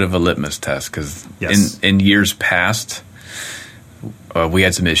little bit of a litmus test because in years past, we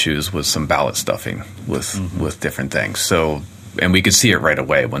had some issues with some ballot stuffing with different things. So, and we could see it right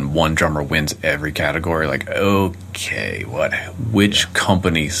away when one drummer wins every category. Like, okay, which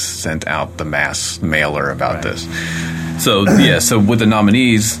company sent out the mass mailer about this? So, so with the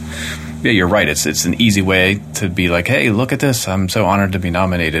nominees, you're right. It's an easy way to be like, hey, look at this. I'm so honored to be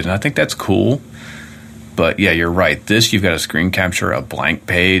nominated. And I think that's cool. But yeah, you're right. You've got to screen capture a blank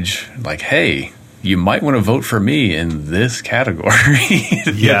page. Like, hey, you might want to vote for me in this category.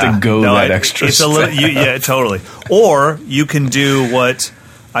 You have to go that extra it's step. Yeah, totally. Or you can do what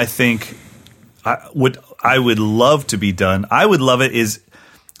I think I would love to be done. I would love it is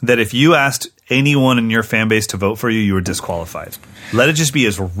that if you asked anyone in your fan base to vote for you, you were disqualified. Let it just be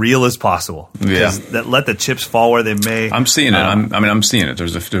as real as possible. Yeah. Let the chips fall where they may. I'm seeing it. I'm seeing it.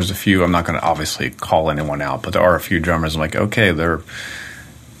 There's a few. I'm not going to obviously call anyone out, but there are a few drummers. I'm like, okay, their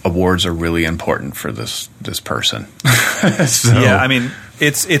awards are really important for this person. So. Yeah, I mean,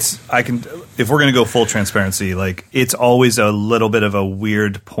 if we're going to go full transparency, like it's always a little bit of a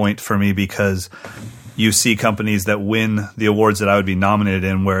weird point for me because you see companies that win the awards that I would be nominated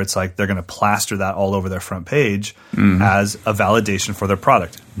in where it's like they're going to plaster that all over their front page as a validation for their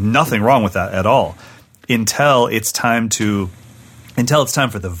product. Nothing wrong with that at all until it's time for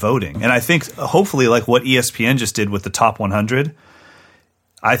the voting. And I think hopefully like what ESPN just did with the top 100,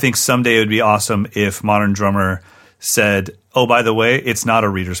 I think someday it would be awesome if Modern Drummer said, oh, by the way, it's not a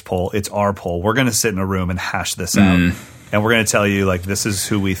reader's poll, it's our poll. We're going to sit in a room and hash this out. And we're going to tell you like this is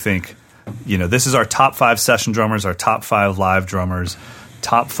who we think. This is our top 5 session drummers, our top 5 live drummers,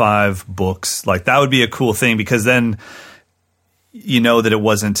 top 5 books. Like that would be a cool thing because then that it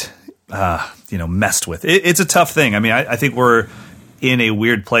wasn't messed with. It's a tough thing. I mean, I think we're in a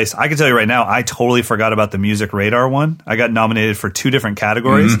weird place. I can tell you right now, I totally forgot about the Music Radar one. I got nominated for 2 different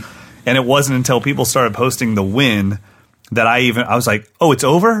categories, and it wasn't until people started posting the win that I was like, oh, it's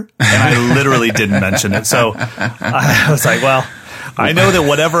over? And I literally didn't mention it. So I was like, well, I know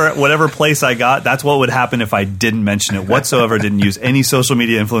that whatever place I got, that's what would happen if I didn't mention it whatsoever, didn't use any social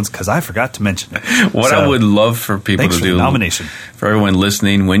media influence because I forgot to mention it. I would love for people to do, nomination. For everyone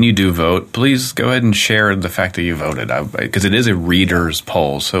listening, when you do vote, please go ahead and share the fact that you voted because it is a reader's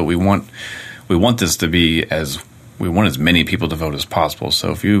poll. So we want this to be we want as many people to vote as possible.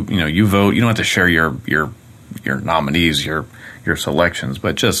 So if you vote, you don't have to share your nominees, your selections,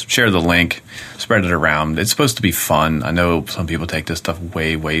 but just share the link, spread it around. It's supposed to be fun. I know some people take this stuff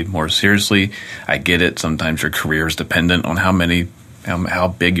way, way more seriously. I get it. Sometimes your career is dependent on how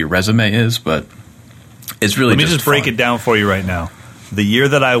big your resume is, but it's really Let me just break it down for you right now. The year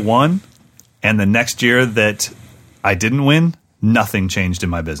that I won and the next year that I didn't win, nothing changed in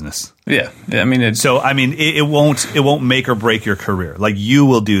my business. Yeah. I mean, it won't make or break your career. Like you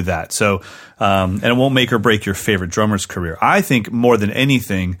will do that. So, and it won't make or break your favorite drummer's career. I think more than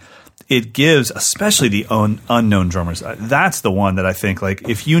anything, it gives, especially the unknown drummers. That's the one that I think, like,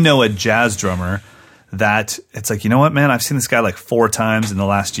 if you know a jazz drummer that it's like, you know what, man, I've seen this guy like 4 times in the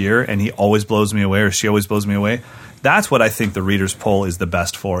last year and he always blows me away or she always blows me away. That's what I think the Reader's Poll is the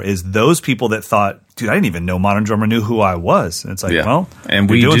best for, is those people that thought, dude, I didn't even know Modern Drummer knew who I was. And it's like, well, and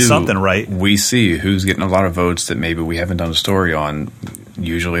we're doing something right. We see who's getting a lot of votes that maybe we haven't done a story on.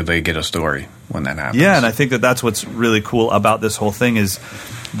 Usually they get a story when that happens. Yeah, and I think that that's what's really cool about this whole thing is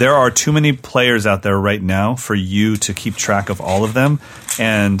there are too many players out there right now for you to keep track of all of them.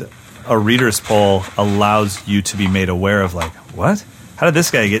 And a Reader's Poll allows you to be made aware of, like, what? How did this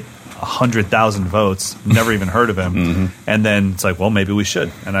guy get 100,000 votes, never even heard of him, and then it's like, well, maybe we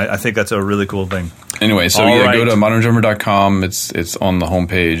should. And I think that's a really cool thing. Anyway, so go to moderndrummer.com. It's on the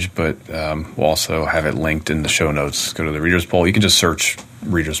homepage, but we'll also have it linked in the show notes. Go to the Reader's Poll. You can just search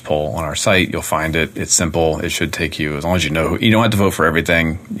Reader's Poll on our site. You'll find it. It's simple. It should take you, as long as you know. You don't have to vote for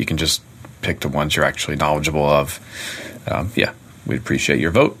everything. You can just pick the ones you're actually knowledgeable of. We'd appreciate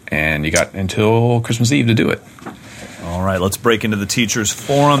your vote, and you got until Christmas Eve to do it. All right, let's break into the Teachers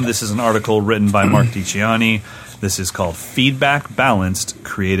Forum. This is an article written by Mark DiCiani. This is called Feedback Balanced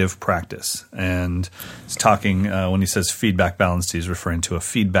Creative Practice. And he's talking, when he says feedback balanced, he's referring to a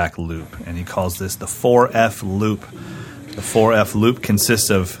feedback loop. And he calls this the 4F loop. The 4F loop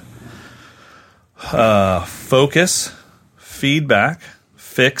consists of focus, feedback,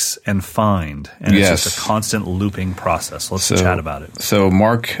 fix, and find. And it's just a constant looping process. Let's chat about it. So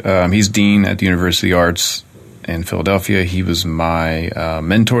Mark, he's dean at the University of the Arts in Philadelphia. He was my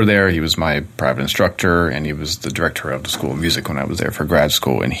mentor there. He was my private instructor, and he was the director of the School of Music when I was there for grad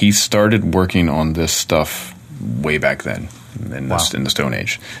school. And he started working on this stuff way back then in the Stone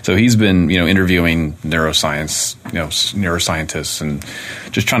Age. So he's been, interviewing neuroscientists and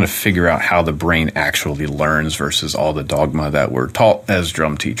just trying to figure out how the brain actually learns versus all the dogma that we're taught as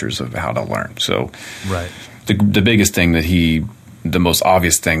drum teachers of how to learn. So the biggest thing the most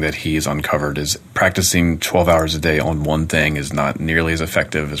obvious thing that he's uncovered is practicing 12 hours a day on one thing is not nearly as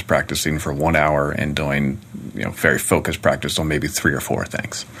effective as practicing for 1 hour and doing, very focused practice on maybe 3 or 4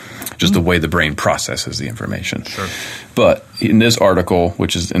 things. Just the way the brain processes the information. Sure. But in this article,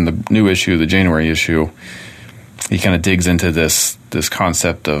 which is in the new issue, the January issue, he kind of digs into this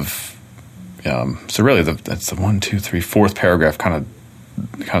concept of So really, that's the 1, 2, 3, fourth paragraph kind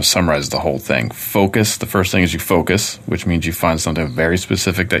of summarizes the whole thing. Focus. The first thing is you focus, which means you find something very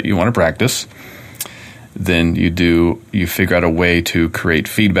specific that you want to practice. Then you figure out a way to create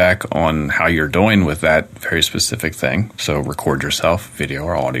feedback on how you're doing with that very specific thing. So record yourself, video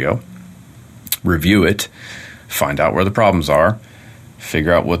or audio, review it, find out where the problems are,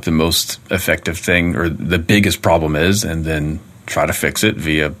 figure out what the most effective thing or the biggest problem is, and then try to fix it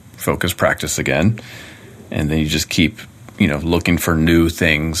via focus practice again. And then you just keep looking for new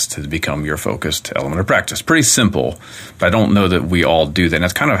things to become your focused element of practice. Pretty simple, but I don't know that we all do that. And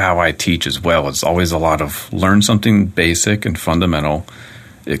that's kind of how I teach as well. It's always a lot of learn something basic and fundamental,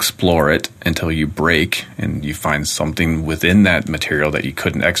 explore it until you break and you find something within that material that you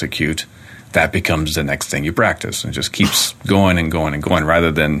couldn't execute. That becomes the next thing you practice, and it just keeps going and going and going,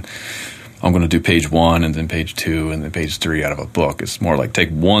 rather than I'm going to do page 1 and then page 2 and then page 3 out of a book. It's more like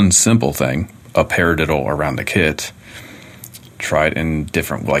take one simple thing, a paradiddle around the kit, try it in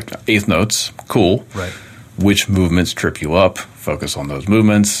different, like eighth notes, cool. Right. Which movements trip you up, focus on those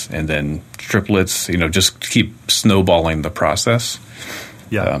movements, and then triplets, just keep snowballing the process.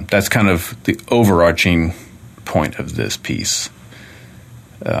 Yeah. That's kind of the overarching point of this piece.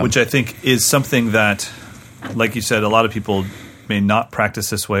 Which I think is something that, like you said, a lot of people may not practice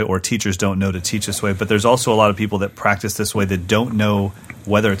this way, or teachers don't know to teach this way, but there's also a lot of people that practice this way that don't know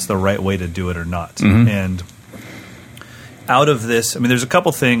whether it's the right way to do it or not. Mm-hmm. And out of this, there's a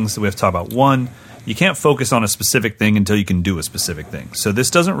couple things that we have to talk about. One, you can't focus on a specific thing until you can do a specific thing. So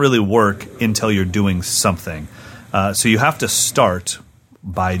this doesn't really work until you're doing something. So you have to start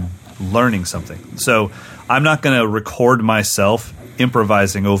by learning something. So I'm not going to record myself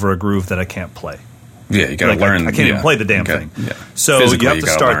improvising over a groove that I can't play. Yeah, you got to learn. I can't even play the damn thing. Yeah. So physically, you have to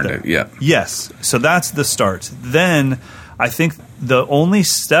start there. Yeah. Yes. So that's the start. Then I think the only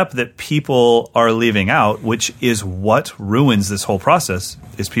step that people are leaving out, which is what ruins this whole process,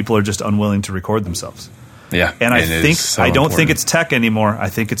 is people are just unwilling to record themselves. Yeah. And I don't think it's tech anymore. I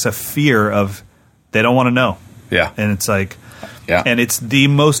think it's a fear of they don't want to know. Yeah. And it's like, yeah. And it's the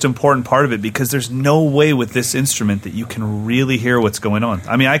most important part of it, because there's no way with this instrument that you can really hear what's going on.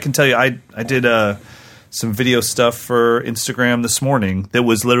 I can tell you, I did some video stuff for Instagram this morning that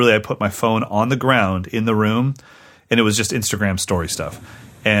was literally, I put my phone on the ground in the room, and it was just Instagram story stuff.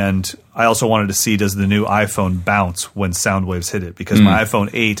 And I also wanted to see, does the new iPhone bounce when sound waves hit it? Because my iPhone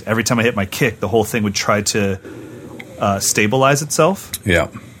 8, every time I hit my kick, the whole thing would try to stabilize itself. Yeah.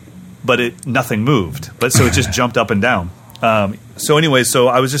 But nothing moved. So it just jumped up and down. So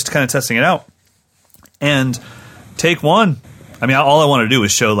I was just kind of testing it out. And take one, all I want to do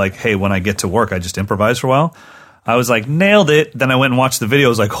is show, like, hey, when I get to work, I just improvise for a while. I was like, nailed it. Then I went and watched the video. I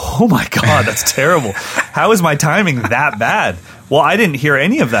was like, oh my God, that's terrible. How is my timing that bad? Well, I didn't hear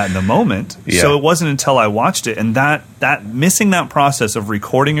any of that in the moment. Yeah. So it wasn't until I watched it. And that missing that process of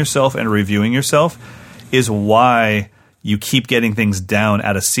recording yourself and reviewing yourself is why you keep getting things down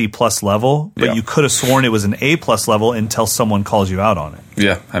at a C+ level, but you could have sworn it was an A+ level until someone calls you out on it.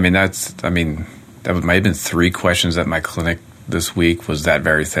 Yeah. that might have been 3 questions at my clinic this week, was that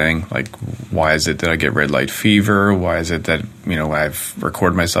very thing. Like, why is it that I get red light fever? Why is it that, I've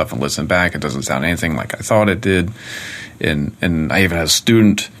recorded myself and listened back, it doesn't sound anything like I thought it did? And I even had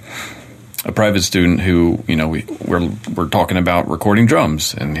a private student who, we're talking about recording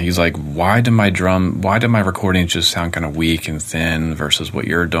drums, and he's like, why do my recordings just sound kind of weak and thin versus what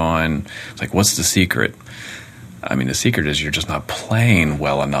you're doing? It's like, what's the secret? The secret is you're just not playing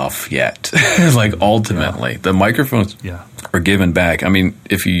well enough yet. Like, ultimately, the microphones are given back.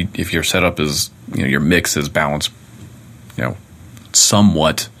 If your setup is, your mix is balanced,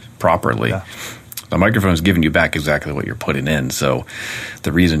 somewhat properly, the microphone is giving you back exactly what you're putting in. So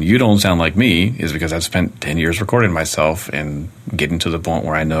the reason you don't sound like me is because I've spent 10 years recording myself and getting to the point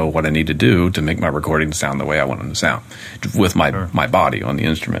where I know what I need to do to make my recordings sound the way I want them to sound with my body on the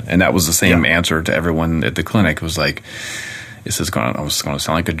instrument. And that was the same answer to everyone at the clinic. It was like, I was going to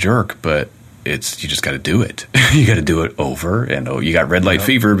sound like a jerk, but you just got to do it. You got to do it over and over. You got red light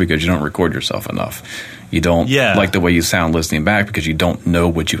fever because you don't record yourself enough. You don't like the way you sound listening back because you don't know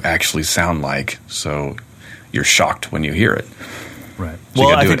what you actually sound like. So you're shocked when you hear it. Right. So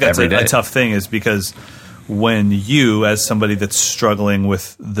I think that's a tough thing, is because when you, as somebody that's struggling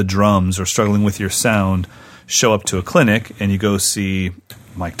with the drums or struggling with your sound, show up to a clinic and you go see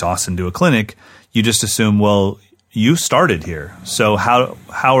Mike Dawson do a clinic, you just assume, well, you started here, so how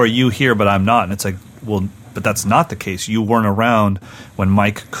are you here but I'm not? And it's like, well, but that's not the case. You weren't around when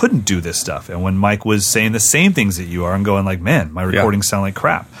Mike couldn't do this stuff, and when Mike was saying the same things that you are and going like, man, my recordings sound like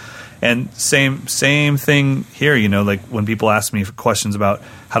crap. And same thing here, you know, like when people ask me questions about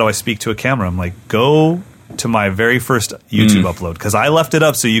how do I speak to a camera, I'm like, go to my very first YouTube upload, because I left it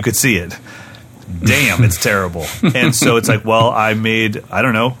up so you could see it. Damn, it's terrible. And so it's like, well, I made, I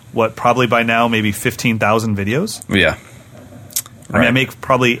don't know, probably by now maybe 15,000 videos. Yeah. I mean, I make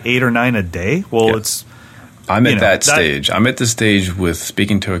probably 8 or 9 a day. Well, I'm at that stage. I'm at the stage with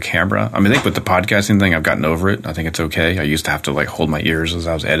speaking to a camera. I mean, I think with the podcasting thing, I've gotten over it. I think it's okay. I used to have to like hold my ears as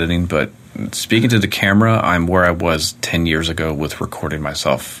I was editing, but speaking to the camera, I'm where I was 10 years ago with recording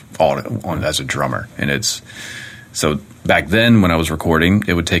myself on as a drummer. And so back then when I was recording,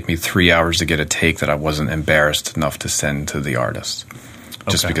 it would take me 3 hours to get a take that I wasn't embarrassed enough to send to the artist.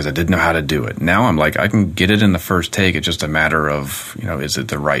 Just because I didn't know how to do it. Now I'm like, I can get it in the first take. It's just a matter of, you know, is it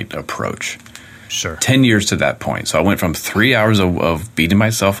the right approach? Sure. 10 years to that point. So I went from 3 hours of beating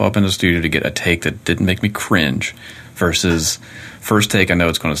myself up in the studio to get a take that didn't make me cringe versus first take, I know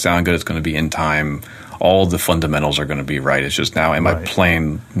it's going to sound good, it's going to be in time, all the fundamentals are going to be right. It's just now, am I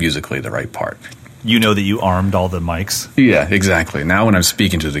playing musically the right part? You know that you armed all the mics. Yeah, exactly. Now when I'm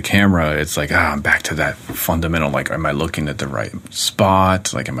speaking to the camera, it's like, I'm back to that fundamental, like, am I looking at the right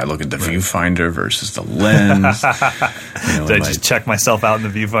spot? Like, am I looking at the viewfinder versus the lens? Did I just check myself out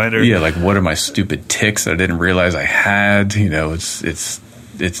in the viewfinder? Yeah, like, what are my stupid tics that I didn't realize I had? You know, it's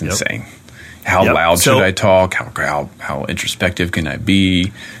insane. How loud should I talk? How introspective can I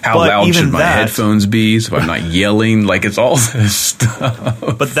be? How loud should my headphones be so I'm not yelling? Like, it's all this stuff.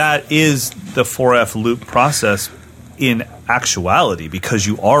 But that is the 4F loop process in actuality, because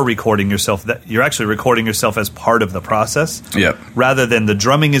you are recording yourself. That you're actually recording yourself as part of the process. Yep. Rather than the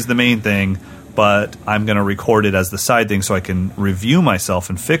drumming is the main thing, but I'm going to record it as the side thing so I can review myself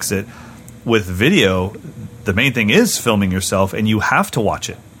and fix it. With video, the main thing is filming yourself, and you have to watch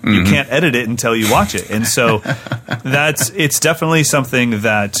it. You can't edit it until you watch it. And so it's definitely something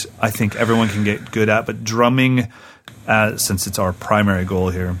that I think everyone can get good at. But drumming, since it's our primary goal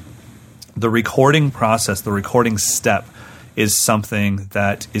here, the recording process, the recording step is something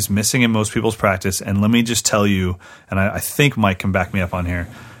that is missing in most people's practice. And let me just tell you, and I think Mike can back me up on here,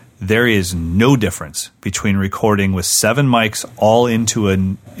 there is no difference between recording with 7 mics all into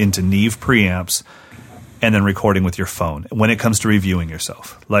Neve preamps and then recording with your phone when it comes to reviewing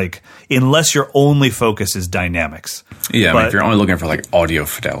yourself. Like, unless your only focus is dynamics. Yeah, I mean, if you're only looking for like audio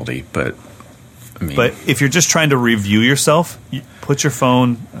fidelity, but I mean, but if you're just trying to review yourself, put your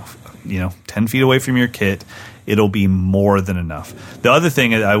phone, 10 feet away from your kit. It'll be more than enough. The other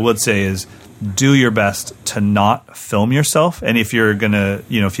thing I would say is do your best to not film yourself. And if you're gonna,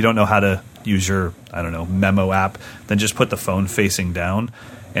 if you don't know how to use your, memo app, then just put the phone facing down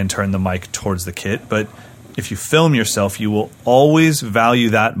and turn the mic towards the kit. But if you film yourself, you will always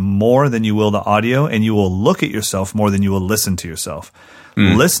value that more than you will the audio, and you will look at yourself more than you will listen to yourself.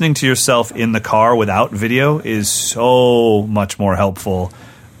 Listening to yourself in the car without video is so much more helpful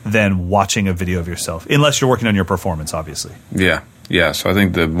than watching a video of yourself, unless you're working on your performance, obviously. Yeah. So I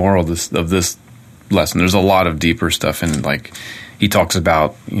think the moral of this lesson, there's a lot of deeper stuff in, like, he talks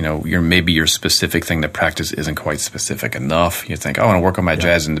about, your specific thing to practice isn't quite specific enough. You think, I want to work on my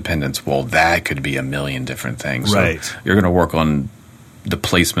jazz independence. Well, that could be a million different things. Right. So you're going to work on the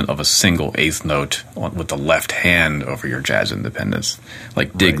placement of a single eighth note with the left hand over your jazz independence.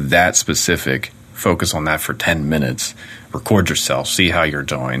 Like, dig that specific, focus on that for 10 minutes, record yourself, see how you're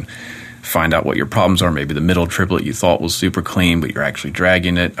doing. Find out what your problems are. Maybe the middle triplet you thought was super clean, but you're actually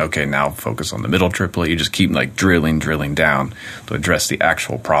dragging it. Okay, now focus on the middle triplet. You just keep like drilling down to address the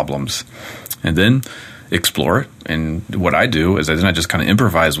actual problems. And then explore it. And what I do is I just kind of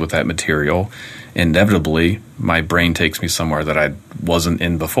improvise with that material. Inevitably, my brain takes me somewhere that I wasn't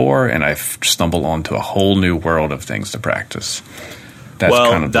in before, and I stumble onto a whole new world of things to practice. That's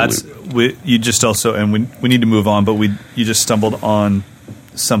kind of the loop. You just also, and we need to move on, but you just stumbled on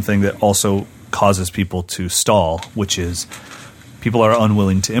something that also causes people to stall, which is people are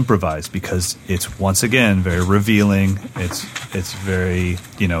unwilling to improvise because it's, once again, very revealing. It's very,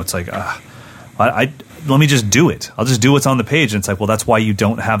 it's like, let me just do it. I'll just do what's on the page. And it's like, well, that's why you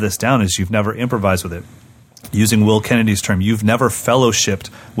don't have this down, is you've never improvised with it. Using Will Kennedy's term, you've never fellowshipped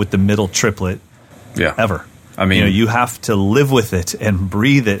with the middle triplet ever. I mean, you have to live with it and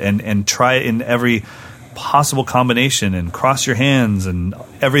breathe it and try it in every possible combination and cross your hands and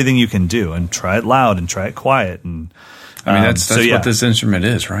everything you can do, and try it loud and try it quiet. And I mean, that's what this instrument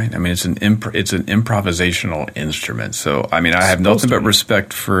is, right? I mean, it's an improvisational instrument. So, I mean, I have nothing but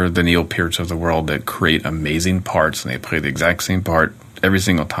respect for the Neil Pearts of the world that create amazing parts, and they play the exact same part every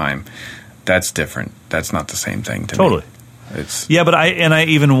single time. That's different. That's not the same thing to me. Totally. But I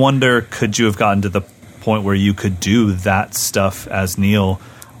even wonder, could you have gotten to the point where you could do that stuff as Neil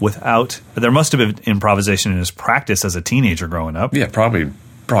there must have been improvisation in his practice as a teenager growing up. Yeah, probably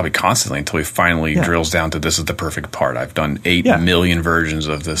constantly until he finally drills down to this is the perfect part. I've done 8 million versions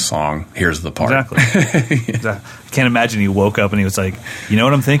of this song. Here's the part. Exactly. Exactly. I can't imagine he woke up and he was like, you know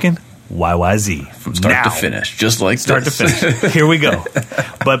what I'm thinking? YYZ. From start to finish, just like start to finish. Here we go.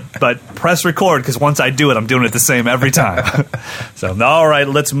 But press record, because once I do it, I'm doing it the same every time. So, all right,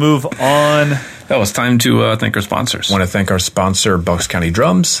 let's move on. Oh, it's time to thank our sponsors. I want to thank our sponsor, Bucks County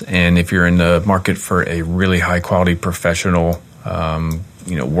Drums. And if you're in the market for a really high-quality professional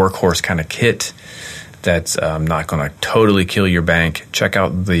workhorse kind of kit that's not going to totally kill your bank, check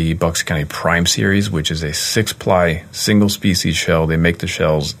out the Bucks County Prime Series, which is a 6-ply single-species shell. They make the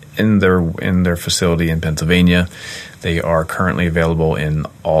shells in their facility in Pennsylvania. They are currently available in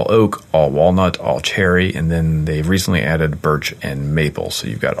all oak, all walnut, all cherry, and then they've recently added birch and maple. So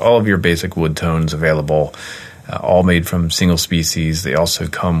you've got all of your basic wood tones available, all made from single species. They also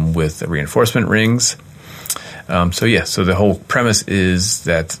come with reinforcement rings. So the whole premise is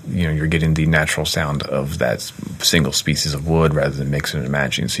that you're getting the natural sound of that single species of wood rather than mixing and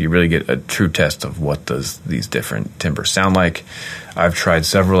matching. So you really get a true test of what does these different timbers sound like. I've tried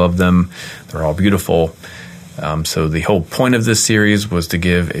several of them; they're all beautiful. So the whole point of this series was to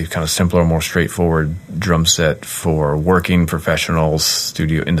give a kind of simpler, more straightforward drum set for working professionals,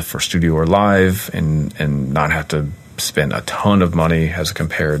 for studio or live, and not have to spend a ton of money as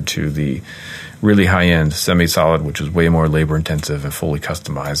compared to the really high-end semi-solid, which is way more labor-intensive and fully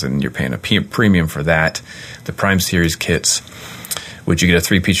customized, and you're paying a premium for that. The Prime Series kits, which you get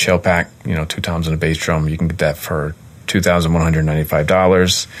a 3-piece shell pack, 2 toms and a bass drum, you can get that for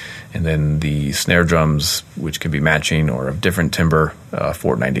 $2,195. And then the snare drums, which can be matching or of different timber,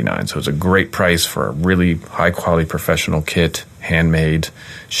 $499. So it's a great price for a really high-quality professional kit, handmade,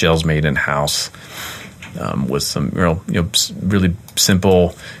 shells made in-house, with some really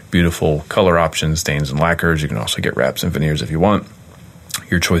simple, beautiful color options, stains and lacquers. You can also get wraps and veneers if you want.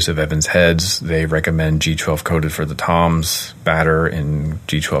 Your choice of Evans heads. They recommend G12 coated for the toms, batter, and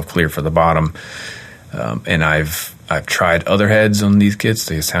G12 clear for the bottom. And I've tried other heads on these kits.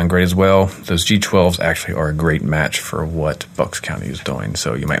 They sound great as well. Those G12s actually are a great match for what Bucks County is doing,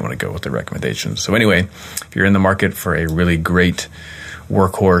 so you might want to go with the recommendations. So anyway, if you're in the market for a really great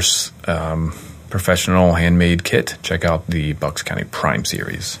workhorse professional handmade kit, check out the Bucks County Prime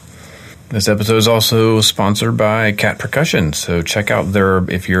Series. This episode is also sponsored by Cat Percussion. So check out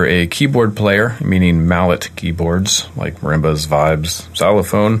if you're a keyboard player, meaning mallet keyboards like marimbas, vibes,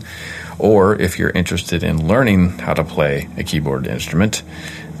 xylophone, or if you're interested in learning how to play a keyboard instrument,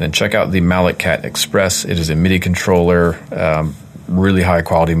 then check out the Mallet Cat Express. It is a MIDI controller, really high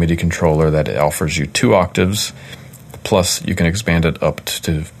quality MIDI controller that offers you 2 octaves. Plus, you can expand it up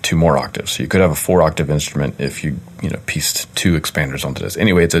to 2 more octaves. So you could have a 4-octave instrument if you pieced 2 expanders onto this.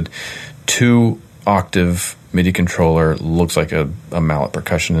 Anyway, it's a 2-octave MIDI controller. Looks like a mallet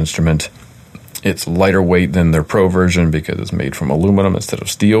percussion instrument. It's lighter weight than their Pro version because it's made from aluminum instead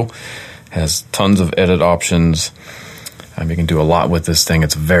of steel. Has tons of edit options. You can do a lot with this thing.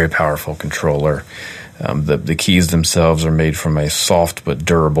 It's a very powerful controller. The keys themselves are made from a soft but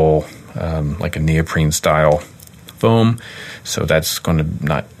durable, like a neoprene style foam, so that's going to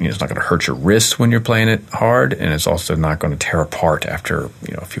it's not going to hurt your wrist when you're playing it hard, and it's also not going to tear apart after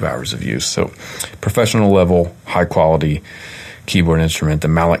a few hours of use. So professional level, high quality keyboard instrument, the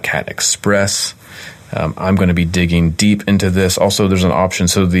Mallet Cat Express. I'm going to be digging deep into this. Also, there's an option.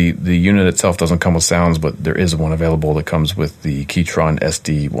 So the unit itself doesn't come with sounds, but there is one available that comes with the Keytron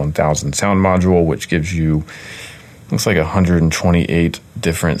SD1000 sound module, which gives you, looks like 128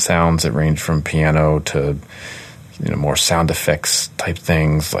 different sounds that range from piano to more sound effects type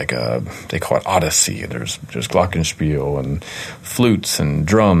things, like they call it Odyssey. There's glockenspiel and flutes and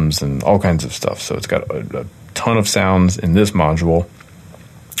drums and all kinds of stuff. So it's got a ton of sounds in this module.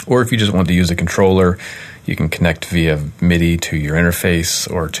 Or if you just want to use a controller, you can connect via MIDI to your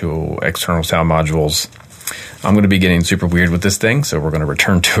interface or to external sound modules. I'm going to be getting super weird with this thing, so we're going to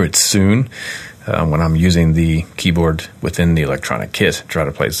return to it soon when I'm using the keyboard within the electronic kit, try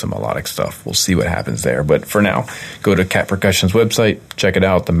to play some melodic stuff. We'll see what happens there. But for now, go to Cat Percussion's website, check it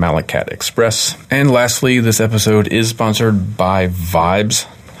out, the Mallet Cat Express. And lastly, this episode is sponsored by Vibes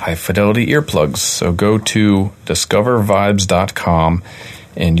high-fidelity earplugs. So go to discovervibes.com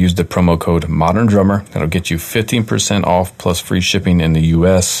and use the promo code Modern Drummer. That'll get you 15% off plus free shipping in the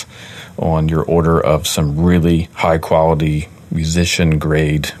U.S. on your order of some really high-quality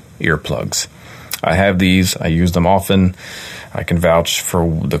musician-grade earplugs. I have these. I use them often. I can vouch for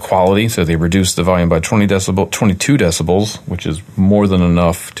the quality. So they reduce the volume by 22 decibels, which is more than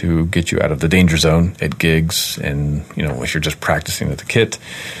enough to get you out of the danger zone at gigs and, if you're just practicing with the kit.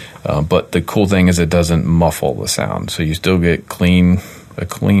 But the cool thing is it doesn't muffle the sound. So you still get a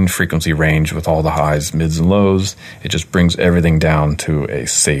clean frequency range with all the highs, mids, and lows. It just brings everything down to a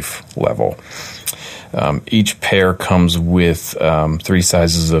safe level. Each pair comes with 3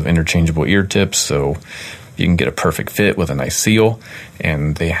 sizes of interchangeable ear tips, so you can get a perfect fit with a nice seal.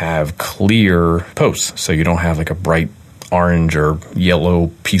 And they have clear posts, so you don't have like a bright orange or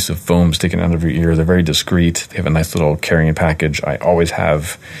yellow piece of foam sticking out of your ear. They're very discreet. They have a nice little carrying package. I always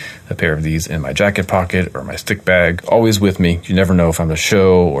have a pair of these in my jacket pocket or my stick bag, always with me. You never know if I'm at a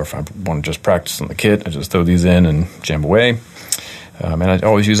show or if I want to just practice on the kit. I just throw these in and jam away. And I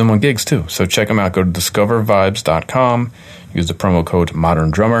always use them on gigs too. So check them out. Go to discovervibes.com. Use the promo code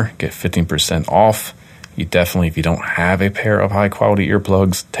ModernDrummer. Get 15% off. You definitely, if you don't have a pair of high quality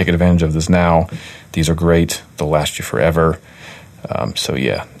earplugs, take advantage of this now. These are great. They'll last you forever. So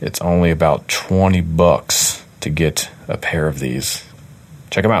yeah, it's only about $20 to get a pair of these.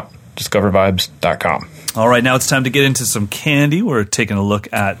 Check them out. discovervibes.com. All right, now it's time to get into some candy. We're taking a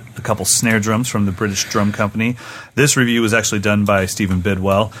look at a couple snare drums from the British Drum Company. This review was actually done by Stephen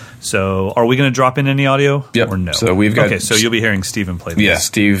Bidwell. So are we going to drop in any audio? Yep. Or no? So we've got... Okay, so you'll be hearing Stephen play this. Yeah,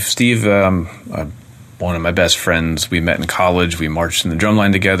 Steve, one of my best friends. We met in college. We marched in the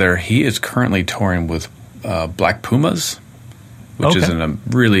drumline together. He is currently touring with Black Pumas, which is a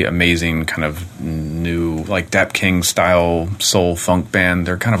really amazing kind of new, like Dap King style soul funk band.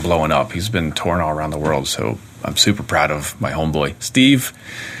 They're kind of blowing up. He's been touring all around the world, so I'm super proud of my homeboy, Steve.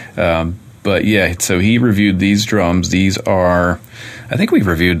 But yeah, so he reviewed these drums. These are, I think we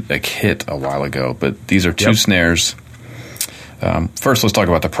reviewed a kit a while ago, but these are 2 snares. First, let's talk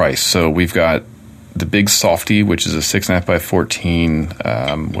about the price. So we've got the Big Softy, which is a 6.5 by 14.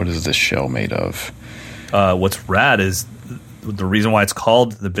 What is this shell made of? What's rad is the reason why it's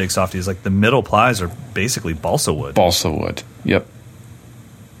called the Big Softy is like the middle plies are basically balsa wood. Balsa wood. Yep.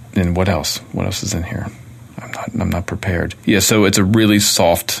 And what else? What else is in here? I'm not prepared. Yeah, so it's a really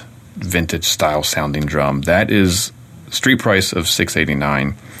soft vintage style sounding drum. That is street price of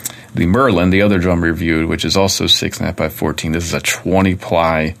 $689. The Merlin, the other drum reviewed, which is also 6.5 by 14. This is a 20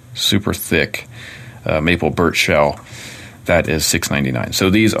 ply, super thick maple birch shell. That is $699. So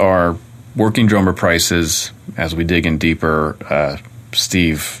these are working drummer prices. As we dig in deeper,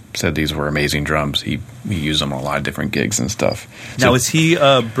 Steve said these were amazing drums. He used them on a lot of different gigs and stuff. Now, is he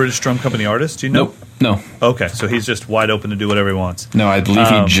a British Drum Company artist? Do you know? Nope. No. Okay, so he's just wide open to do whatever he wants. No, I believe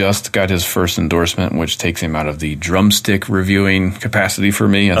he just got his first endorsement, which takes him out of the drumstick reviewing capacity for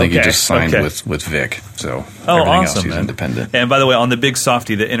me. I think he just signed with Vic. So everything else he's independent. And by the way, on the Big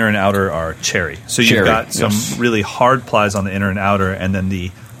Softy, the inner and outer are cherry. So you've got some really hard plies on the inner and outer, and then the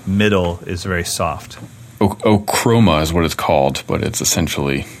middle is very soft. Chroma is what it's called, but it's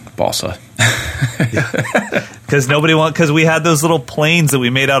essentially balsa. Because we had those little planes that we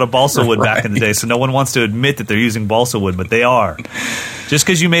made out of balsa wood back in the day, so no one wants to admit that they're using balsa wood, but they are. Just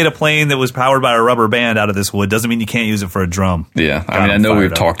because you made a plane that was powered by a rubber band out of this wood doesn't mean you can't use it for a drum. Yeah, I know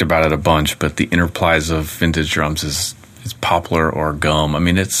we've talked about it a bunch, but the inner plies of vintage drums is poplar or gum. I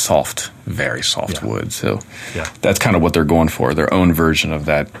mean, it's soft, very soft wood. So that's kind of what they're going for, their own version of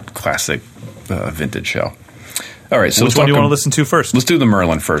that classic vintage shell. All right, so which one do you want to listen to first? Let's do the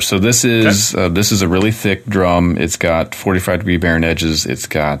Merlin first. So this is a really thick drum. It's got 45-degree barren edges. It's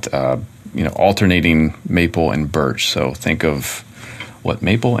got alternating maple and birch. So think of what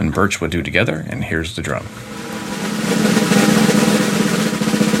maple and birch would do together, and here's the drum.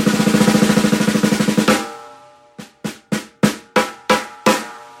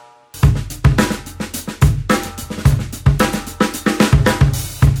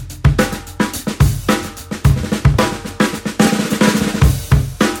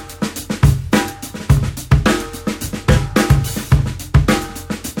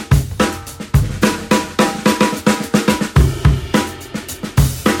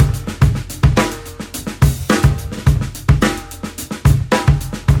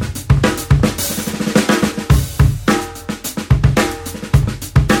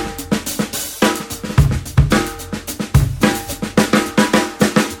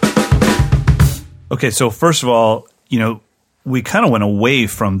 Okay, so first of all, we kind of went away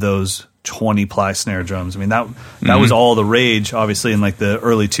from those 20-ply snare drums. I mean, that was all the rage, obviously, in like the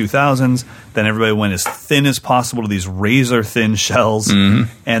early 2000s. Then everybody went as thin as possible to these razor-thin shells.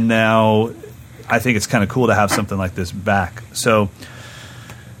 Mm-hmm. And now I think it's kind of cool to have something like this back. So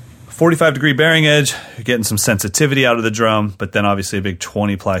 45-degree bearing edge, you're getting some sensitivity out of the drum, but then obviously a big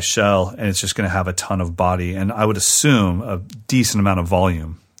 20-ply shell, and it's just going to have a ton of body, and I would assume a decent amount of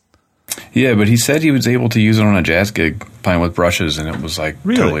volume. Yeah, but he said he was able to use it on a jazz gig playing with brushes, and it was like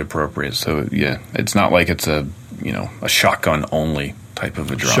Really? totally appropriate. So yeah, it's not like it's a shotgun only type of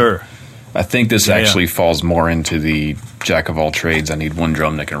a drum. Sure. I think this actually falls more into the jack of all trades. I need one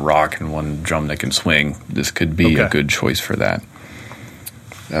drum that can rock and one drum that can swing. This could be a good choice for that.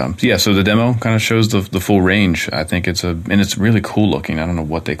 So the demo kind of shows the full range. I think it's really cool looking. I don't know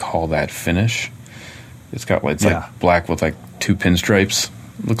what they call that finish. It's got like black with like 2 pinstripes.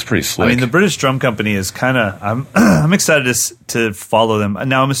 Looks pretty slick. I mean, the British Drum Company is kind of. I'm excited to follow them.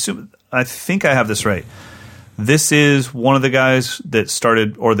 Now, I think I have this right. This is one of the guys that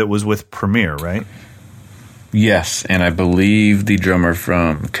started or that was with Premier, right? Yes, and I believe the drummer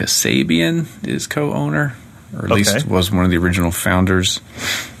from Kasabian is co-owner, or at least was one of the original founders.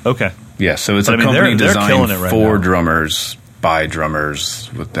 Okay. Yeah, so it's a company designed right for now. drummers, by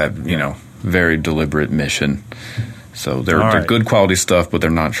drummers, with that, very deliberate mission. So they're good quality stuff, but they're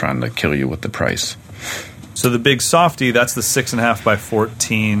not trying to kill you with the price. So the Big Softy, that's the 6.5 by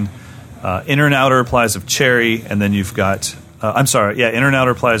 14 inner and outer plies of cherry, and then you've got inner and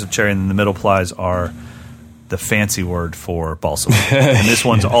outer plies of cherry, and then the middle plies are the fancy word for balsa wood. And this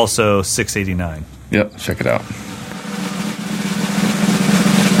one's also $689. Yep, check it out.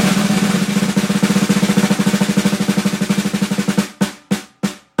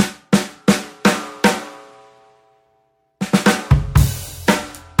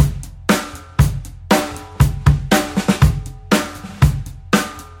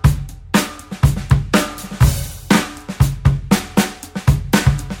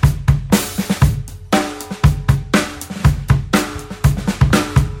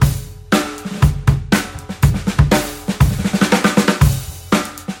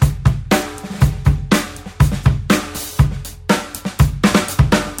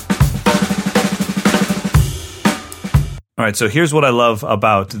 All right, so here's what I love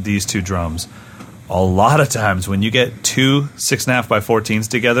about these two drums. A lot of times when you get two 6.5 by 14s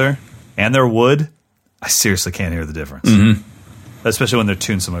together and they're wood, I seriously can't hear the difference. Mm-hmm. Especially when they're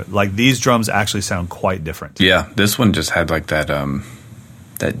tuned similar. Like, these drums actually sound quite different. Yeah, this one just had like that doughy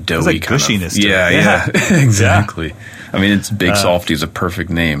like kind gushiness of, to it. Yeah, exactly. Yeah. I mean, it's Big Softy is a perfect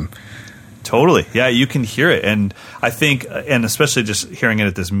name. Totally. Yeah, you can hear it. And I think, and especially just hearing it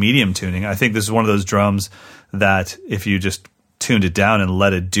at this medium tuning, I think this is one of those drums that if you just tuned it down and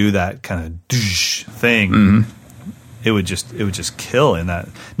let it do that kind of doosh thing, it would just kill in that.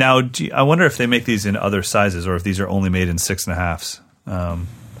 Now, I wonder if they make these in other sizes or if these are only made in 6.5s.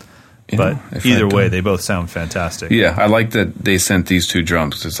 But either way, they both sound fantastic. Yeah, I like that they sent these two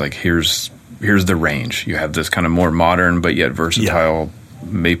drums. It's like, here's the range. You have this kind of more modern but yet versatile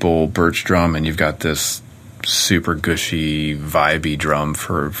maple birch drum, and you've got this super gushy, vibey drum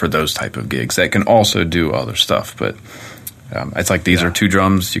for those type of gigs that can also do other stuff. But it's like these are two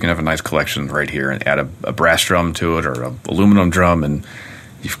drums. You can have a nice collection right here and add a brass drum to it or a aluminum drum, and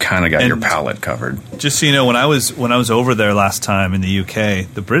you've kind of got your palette covered. Just so you know, when I was over there last time in the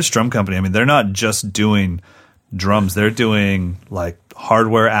UK, the British Drum Company, I mean, they're not just doing drums. They're doing like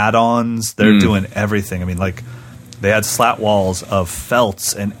hardware add-ons. They're doing everything. I mean, like, they had slat walls of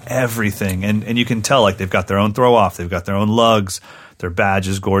felts and everything, and you can tell like they've got their own throw off, they've got their own lugs, their badge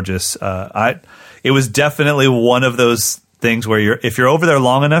is gorgeous. It was definitely one of those things where if you're over there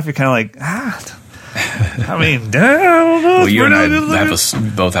long enough, you're kind of like I mean, I don't know. Well, you and I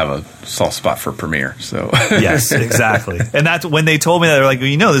both have a soft spot for Premiere, so yes, exactly. And that's when they told me that, they're like,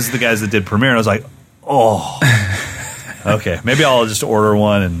 well, this is the guys that did Premiere, and I was like, oh. Okay, maybe I'll just order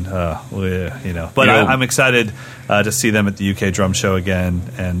one, and But I'm excited to see them at the UK Drum Show again,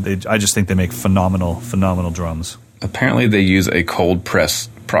 and I just think they make phenomenal drums. Apparently, they use a cold press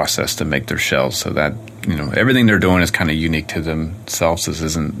process to make their shells, so that everything they're doing is kind of unique to themselves. This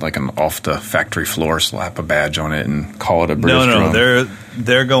isn't like an off the factory floor, slap a badge on it, and call it a British drum. No,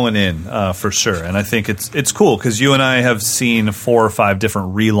 they're going in for sure, and I think it's cool because you and I have seen 4 or 5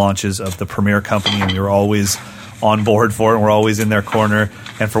 different relaunches of the Premier company, and you're always on board for it, and we're always in their corner,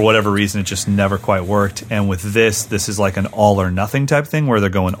 and for whatever reason it just never quite worked. And with this is like an all or nothing type thing where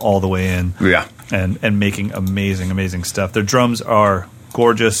they're going all the way in and making amazing stuff. Their drums are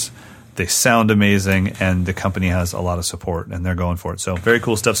gorgeous, they sound amazing, and the company has a lot of support, and they're going for it. So very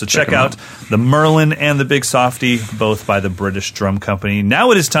cool stuff. So check out the Merlin and the Big Softy, both by the British Drum Company. Now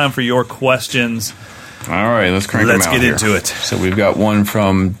it is time for your questions. All right, let's crank them out. Let's get into it. So we've got one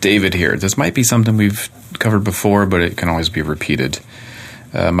from David here. This might be something we've covered before, but it can always be repeated.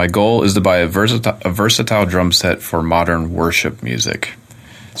 My goal is to buy a versatile drum set for modern worship music.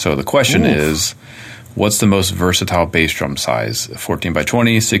 So the question is, what's the most versatile bass drum size? 14 by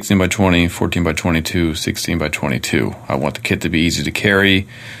 20, 16 by 20, 14 by 22, 16 by 22. I want the kit to be easy to carry.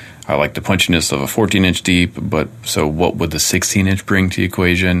 I like the punchiness of a 14-inch deep, but so what would the 16-inch bring to the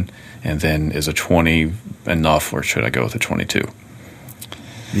equation? And then is a 20 enough, or should I go with a 22?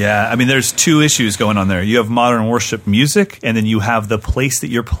 Yeah, I mean, there's two issues going on there. You have modern worship music, and then you have the place that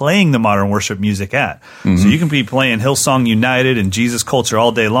you're playing the modern worship music at. So you can be playing Hillsong United and Jesus Culture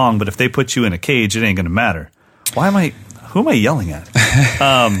all day long, but if they put you in a cage, it ain't going to matter. Who am I yelling at?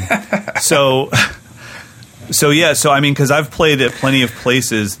 So I mean, because I've played at plenty of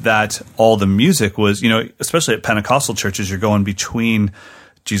places that all the music was, especially at Pentecostal churches, you're going between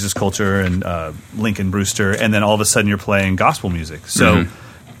Jesus Culture and Lincoln Brewster, and then all of a sudden you're playing gospel music. So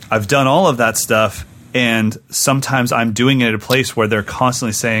I've done all of that stuff, and sometimes I'm doing it at a place where they're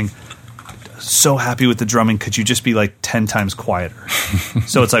constantly saying, so happy with the drumming, could you just be like 10 times quieter?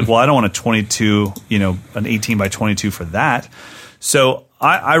 So it's like, well, I don't want a 22, an 18 by 22 for that. So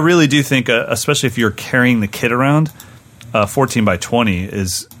I really do think, especially if you're carrying the kit around, 14 by 20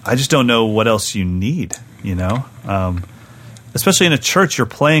 is, I just don't know what else you need, especially in a church, you're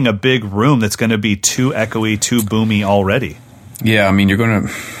playing a big room that's going to be too echoey, too boomy already. Yeah, I mean,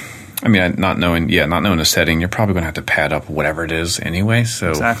 not knowing the setting, you're probably going to have to pad up whatever it is anyway.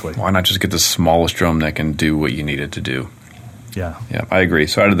 So exactly. Why not just get the smallest drum that can do what you need it to do? Yeah, I agree.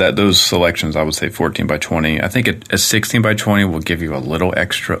 So out of those selections, I would say 14 by 20. I think a 16 by 20 will give you a little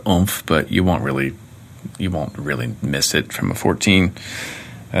extra oomph, but you won't really miss it from a 14.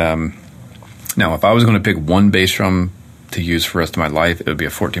 Now, if I was going to pick one bass drum to use for the rest of my life, it would be a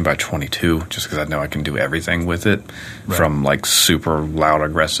 14 by 22, just because I know I can do everything with it, from like super loud,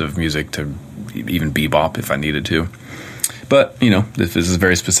 aggressive music to even bebop if I needed to. But, if this is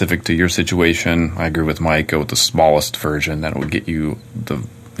very specific to your situation, I agree with Mike. Go with the smallest version. That will get you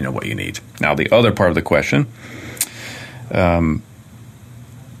what you need. Now, the other part of the question, on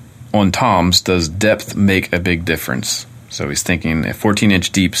toms, does depth make a big difference? So he's thinking a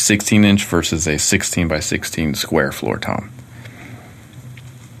 14-inch deep 16-inch versus a 16 by 16 square floor tom.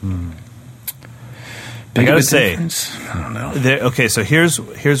 I gotta say, I don't know. Okay, so here's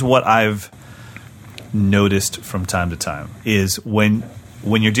what I've noticed from time to time is when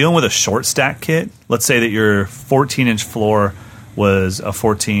you're dealing with a short stack kit. Let's say that your 14-inch floor was a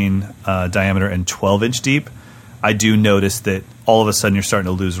 14 diameter and 12-inch deep. I do notice that all of a sudden you're starting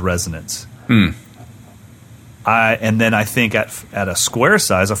to lose resonance. And then I think at a square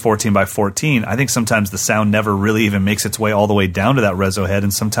size, a 14 by 14, I think sometimes the sound never really even makes its way all the way down to that reso head,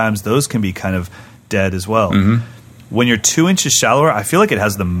 and sometimes those can be kind of dead as well. When you're 2 inches shallower, I feel like it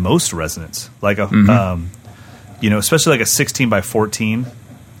has the most resonance. Like especially like a 16 by 14,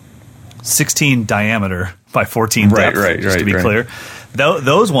 16 diameter by 14 depth, just to be clear.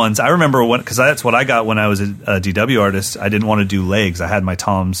 Those ones, I remember because that's what I got when I was a DW artist. I didn't want to do legs. I had my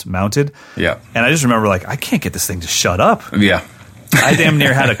toms mounted. Yeah. And I just remember I can't get this thing to shut up. Yeah. I damn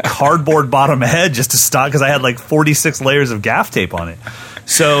near had a cardboard bottom head just to stop because I had like 46 layers of gaff tape on it.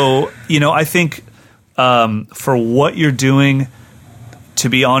 So, I think for what you're doing, to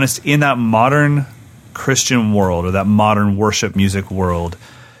be honest, in that modern Christian world or that modern worship music world,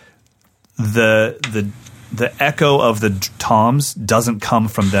 the echo of the toms doesn't come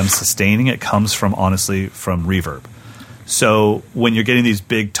from them sustaining. It comes from reverb. So when you're getting these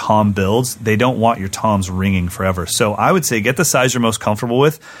big tom builds, they don't want your toms ringing forever. So I would say get the size you're most comfortable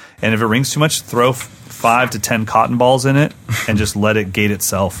with, and if it rings too much, throw 5 to 10 cotton balls in it and just let it gate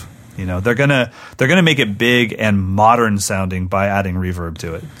itself. They're gonna make it big and modern sounding by adding reverb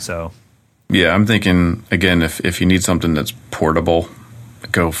to it. So yeah, I'm thinking again, if you need something that's portable,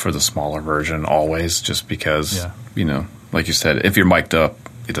 go for the smaller version always, just because, like you said, if you're mic'd up,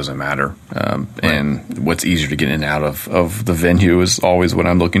 it doesn't matter. And what's easier to get in and out of the venue is always what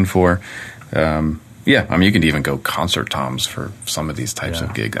I'm looking for. You can even go concert toms for some of these types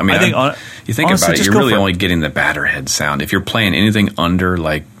of gigs. I mean, you think honestly, about it, you're really only getting the batter head sound. If you're playing anything under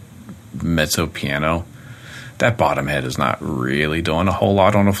like mezzo piano, that bottom head is not really doing a whole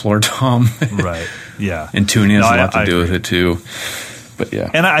lot on a floor tom. Right, yeah. And tuning has a lot to do with it too. But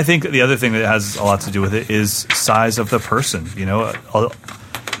yeah. And I think the other thing that has a lot to do with it is size of the person.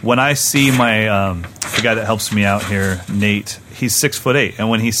 When I see the guy that helps me out here, Nate, he's 6'8", and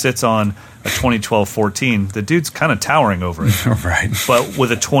when he sits on a 2012 14, the dude's kind of towering over it. Right. But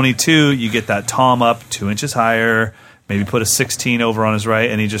with a 22, you get that tom up 2 inches higher, maybe put a 16 over on his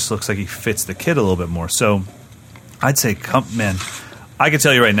right, and he just looks like he fits the kit a little bit more. So I'd say, man, I can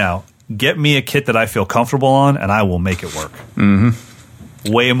tell you right now, get me a kit that I feel comfortable on, and I will make it work.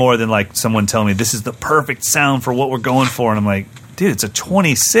 Way more than like someone telling me this is the perfect sound for what we're going for, and I'm like, dude, it's a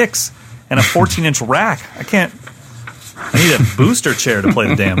 26 and a 14-inch rack. I need a booster chair to play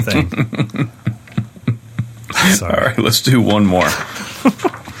the damn thing. Sorry. All right, let's do one more.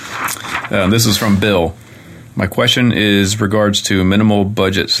 This is from Bill. My question is regards to minimal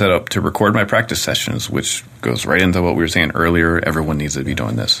budget setup to record my practice sessions, which goes right into what we were saying earlier. Everyone needs to be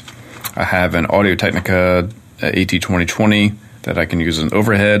doing this. I have an Audio-Technica AT2020 that I can use as an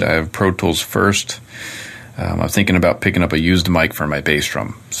overhead. I have Pro Tools First. I'm thinking about picking up a used mic for my bass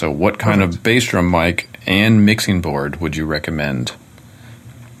drum. So what kind of bass drum mic and mixing board would you recommend?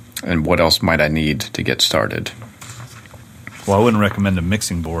 And what else might I need to get started? Well, I wouldn't recommend a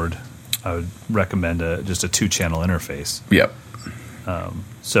mixing board. I would recommend just a 2-channel interface. Yep.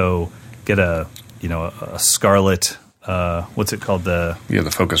 So get a Scarlett. What's it called? The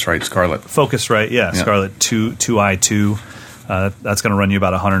Focusrite Scarlett. Focusrite, yeah. Scarlett 2i2. That's going to run you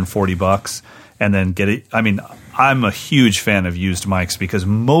about $140, and then get it. I mean, I'm a huge fan of used mics because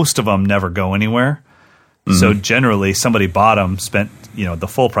most of them never go anywhere. Mm-hmm. So generally, somebody bought them, spent the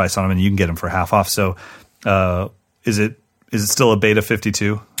full price on them, and you can get them for half off. So is it still a Beta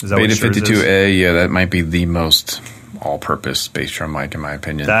 52? Is that Beta what 52A? Yeah, that might be the most all-purpose bass drum mic in my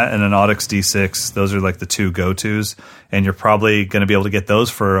opinion. That and an Audix D6, those are like the two go-tos, and you're probably going to be able to get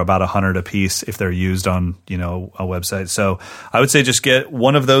those for about $100 a piece if they're used on a website. So I would say just get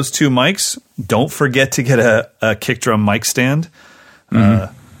one of those two mics. Don't forget to get a kick drum mic stand, and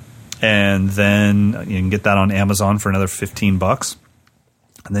then you can get that on Amazon for another $15,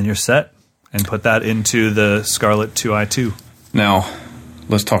 and then you're set. And put that into the Scarlett 2i2. Now,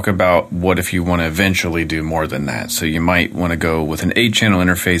 let's talk about what if you want to eventually do more than that. So you might want to go with an 8-channel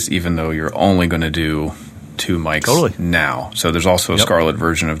interface, even though you're only going to do 2 mics now. So there's also a Scarlett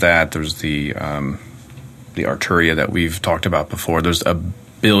version of that. There's the Arturia that we've talked about before. There's a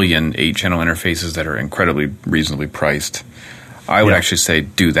billion 8-channel interfaces that are incredibly reasonably priced. I would actually say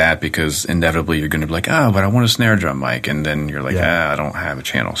do that because inevitably you're going to be like, but I want a snare drum mic. And then you're like, I don't have a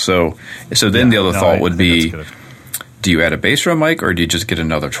channel. So then the other thought would be, do you add a bass drum mic or do you just get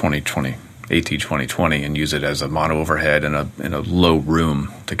another AT2020 and use it as a mono overhead in a low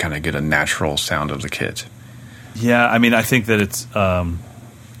room to kind of get a natural sound of the kit? Yeah, I mean, I think that it's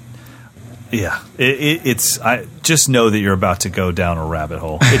it's I just know that you're about to go down a rabbit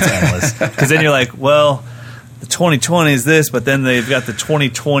hole. It's endless. Because then you're like, well, the 2020 is this, but then they've got the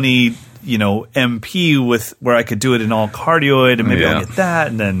 2020, MP with where I could do it in all cardioid, and maybe I'll get that.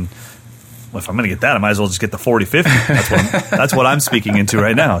 And then, if I'm going to get that, I might as well just get the 4050. That's what I'm speaking into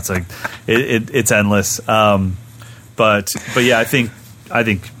right now. It's like it's endless. But yeah, I think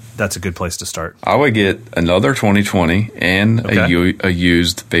that's a good place to start. I would get another 2020 and a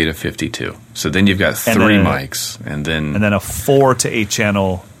used Beta 52. So then you've got 3 mics, and then a 4 to 8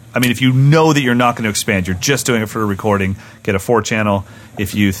 channel. I mean, if you know that you're not going to expand, you're just doing it for a recording, get a 4-channel.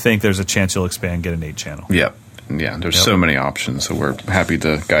 If you think there's a chance you'll expand, get an 8-channel. Yep. Yeah, there's so many options, so we're happy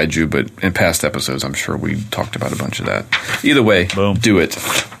to guide you. But in past episodes, I'm sure we talked about a bunch of that. Either way, do it.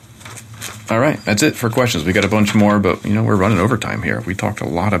 All right, that's it for questions. We got a bunch more, but we're running overtime here. We talked a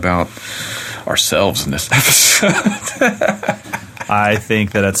lot about ourselves in this episode. I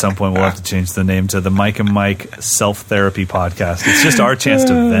think that at some point we'll have to change the name to the Mike and Mike Self-Therapy Podcast. It's just our chance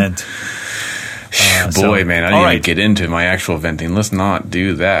to vent. Boy, man, I didn't even get into my actual venting. Let's not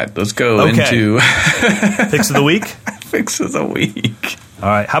do that. Let's go into... Picks of the week? Picks of the week. All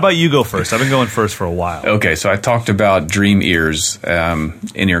right. How about you go first? I've been going first for a while. Okay, so I talked about Dream Ears,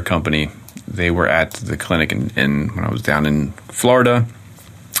 in-ear company. They were at the clinic when I was down in Florida.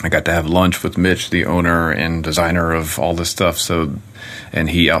 I got to have lunch with Mitch, the owner and designer of all this stuff. So, and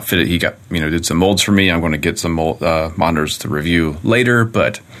he outfitted. He got did some molds for me. I'm going to get some monitors to review later.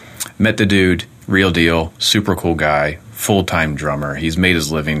 But met the dude, real deal, super cool guy, full-time drummer. He's made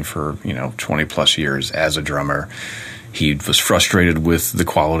his living for 20 plus years as a drummer. He was frustrated with the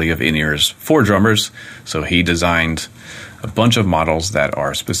quality of in-ears for drummers, so he designed a bunch of models that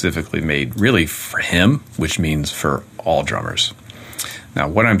are specifically made really for him, which means for all drummers. Now,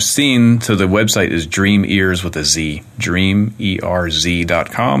 what I'm seeing, so the website is Dream Ears with a Z,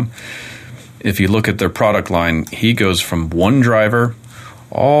 dreamerz.com. If you look at their product line, he goes from 1 driver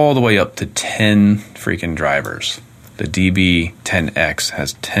all the way up to 10 freaking drivers. The DB10X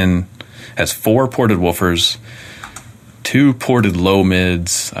has 4 ported woofers, 2 ported low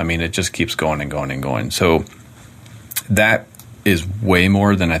mids. I mean, it just keeps going and going and going. So that is way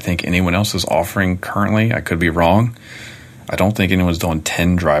more than I think anyone else is offering currently. I could be wrong. I don't think anyone's doing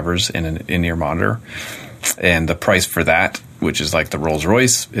 10 drivers in an in-ear monitor. And the price for that which is like the Rolls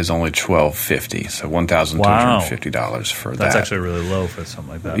Royce, is only $1,250. So $1,250 for that. That's actually really low for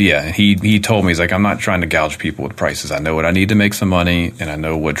something like that. Yeah, he told me, he's like, I'm not trying to gouge people with prices. I know what I need to make some money, and I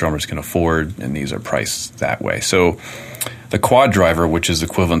know what drummers can afford, and these are priced that way. So the quad driver, which is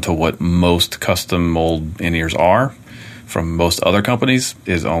equivalent to what most custom mold in-ears are from most other companies,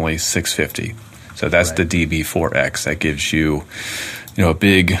 is only $650. So that's the DB4X. That gives you, a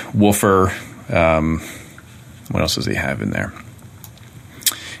big woofer. What else does he have in there?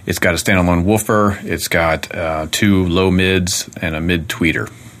 It's got a standalone woofer. It's got 2 low mids and a mid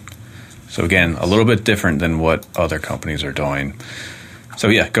tweeter. So again, a little bit different than what other companies are doing. So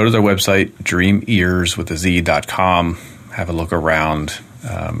yeah, go to their website, dreamears.com. Have a look around.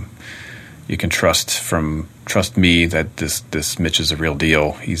 You can trust me that this Mitch is a real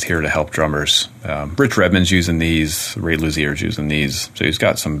deal. He's here to help drummers. Rich Redmond's using these. Ray Luzier's using these. So he's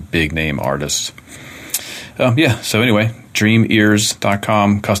got some big name artists. So anyway,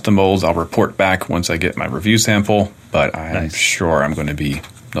 dreamears.com, custom molds. I'll report back once I get my review sample, but I'm sure I'm going to be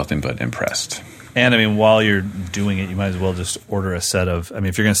nothing but impressed. And I mean, while you're doing it, you might as well just order a set of,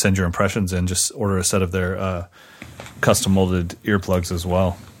 if you're going to send your impressions in, just order a set of their custom molded earplugs as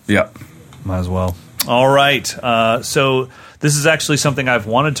well. Yep. Might as well. All right. So this is actually something I've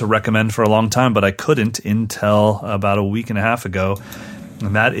wanted to recommend for a long time, but I couldn't until about a week and a half ago.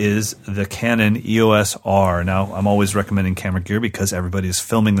 And that is the Canon EOS R. Now, I'm always recommending camera gear because everybody is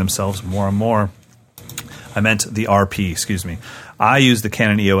filming themselves more and more. I meant the RP, excuse me. I use the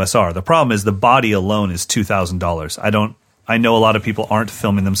Canon EOS R. The problem is the body alone is $2,000. I know a lot of people aren't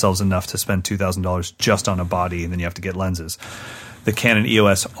filming themselves enough to spend $2,000 just on a body, and then you have to get lenses. The Canon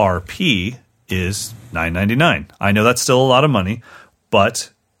EOS RP is $999. I know that's still a lot of money,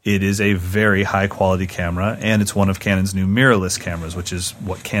 but it is a very high-quality camera, and it's one of Canon's new mirrorless cameras, which is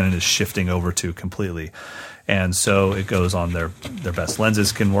what Canon is shifting over to completely. And so it goes on their best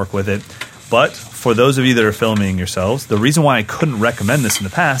lenses can work with it. But for those of you that are filming yourselves, the reason why I couldn't recommend this in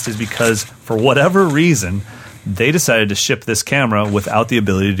the past is because for whatever reason, they decided to ship this camera without the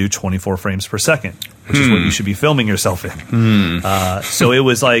ability to do 24 frames per second, which is what you should be filming yourself in. So it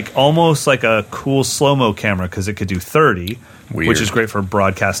was almost like a cool slow-mo camera because it could do 30, which is great for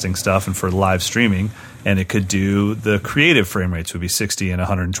broadcasting stuff and for live streaming. And it could do the creative frame rates would be 60 and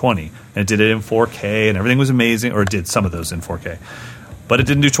 120. And it did it in 4K and everything was amazing, or it did some of those in 4K. But it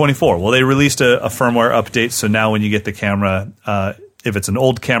didn't do 24. Well, they released a firmware update, so now when you get the camera, if it's an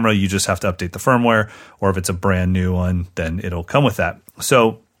old camera, you just have to update the firmware, or if it's a brand new one, then it'll come with that.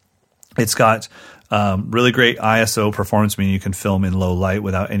 So it's got really great ISO performance, meaning you can film in low light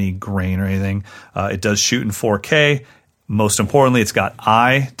without any grain or anything. It does shoot in 4K. Most importantly, it's got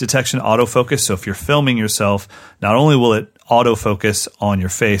eye detection autofocus. So if you're filming yourself, not only will it autofocus on your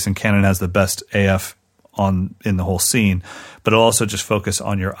face, and Canon has the best AF in the whole scene, but it'll also just focus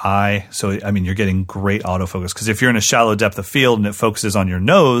on your eye. So, you're getting great autofocus. Because if you're in a shallow depth of field and it focuses on your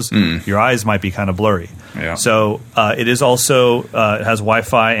nose, your eyes might be kind of blurry. Yeah. So it is also, it has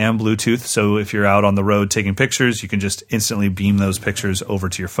Wi-Fi and Bluetooth. So if you're out on the road taking pictures, you can just instantly beam those pictures over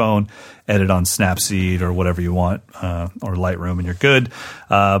to your phone, edit on Snapseed or whatever you want, or Lightroom, and you're good.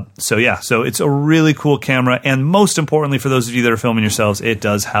 So it's a really cool camera. And most importantly, for those of you that are filming yourselves, it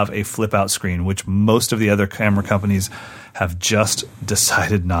does have a flip-out screen, which most of the other camera companies have just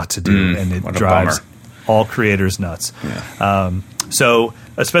decided not to do, and it drives all creators nuts. Yeah. So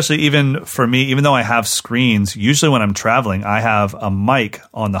especially even for me, even though I have screens, usually when I'm traveling, I have a mic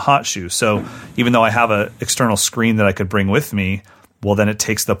on the hot shoe. So even though I have an external screen that I could bring with me, well, then it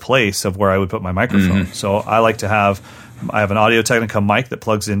takes the place of where I would put my microphone. So I have an Audio-Technica mic that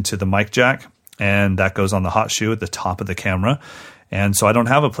plugs into the mic jack, and that goes on the hot shoe at the top of the camera. And so I don't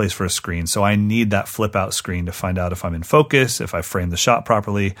have a place for a screen. So I need that flip out screen to find out if I'm in focus, if I frame the shot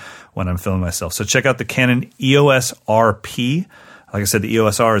properly when I'm filming myself. So check out the Canon EOS RP. Like I said, the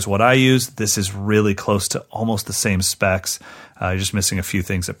EOS R is what I use. This is really close to almost the same specs. You're just missing a few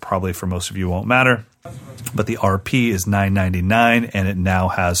things that probably for most of you won't matter. But the RP is $999, and it now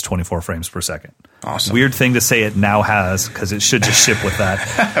has 24 frames per second. Awesome. Weird thing to say it now has, because it should just ship with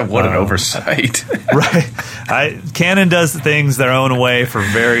that. What an oversight. Right. Canon does things their own way for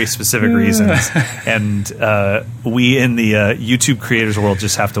very specific reasons. And we in the YouTube creators world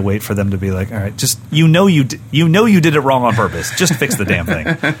just have to wait for them to be like, all right, just you know you did it wrong on purpose. Just fix the damn thing.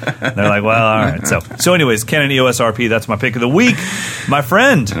 And they're like, well, all right. So anyways, Canon EOS RP, that's my pick of the week. My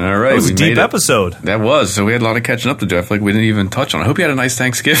friend. All right. It was a deep episode. That was. So we had a lot of catching up to do. I feel like we didn't even touch on it. I hope you had a nice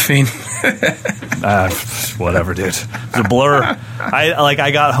Thanksgiving. Whatever, dude. It was a blur.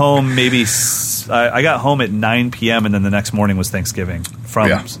 I got home I got home at 9 p.m. and then the next morning was Thanksgiving.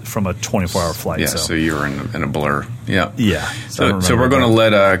 from a 24-hour flight. Yeah, so you were in a blur. Yeah. Yeah. So we're going to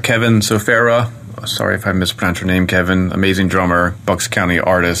let Kevin Sofera, sorry if I mispronounced your name, Kevin, amazing drummer, Bucks County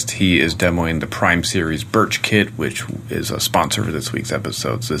artist. He is demoing the Prime Series Birch Kit, which is a sponsor for this week's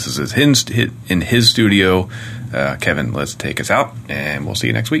episode. So this is in his studio. Kevin, let's take us out, and we'll see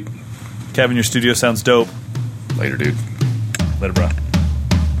you next week. Kevin, your studio sounds dope. Later, dude. Later, bro.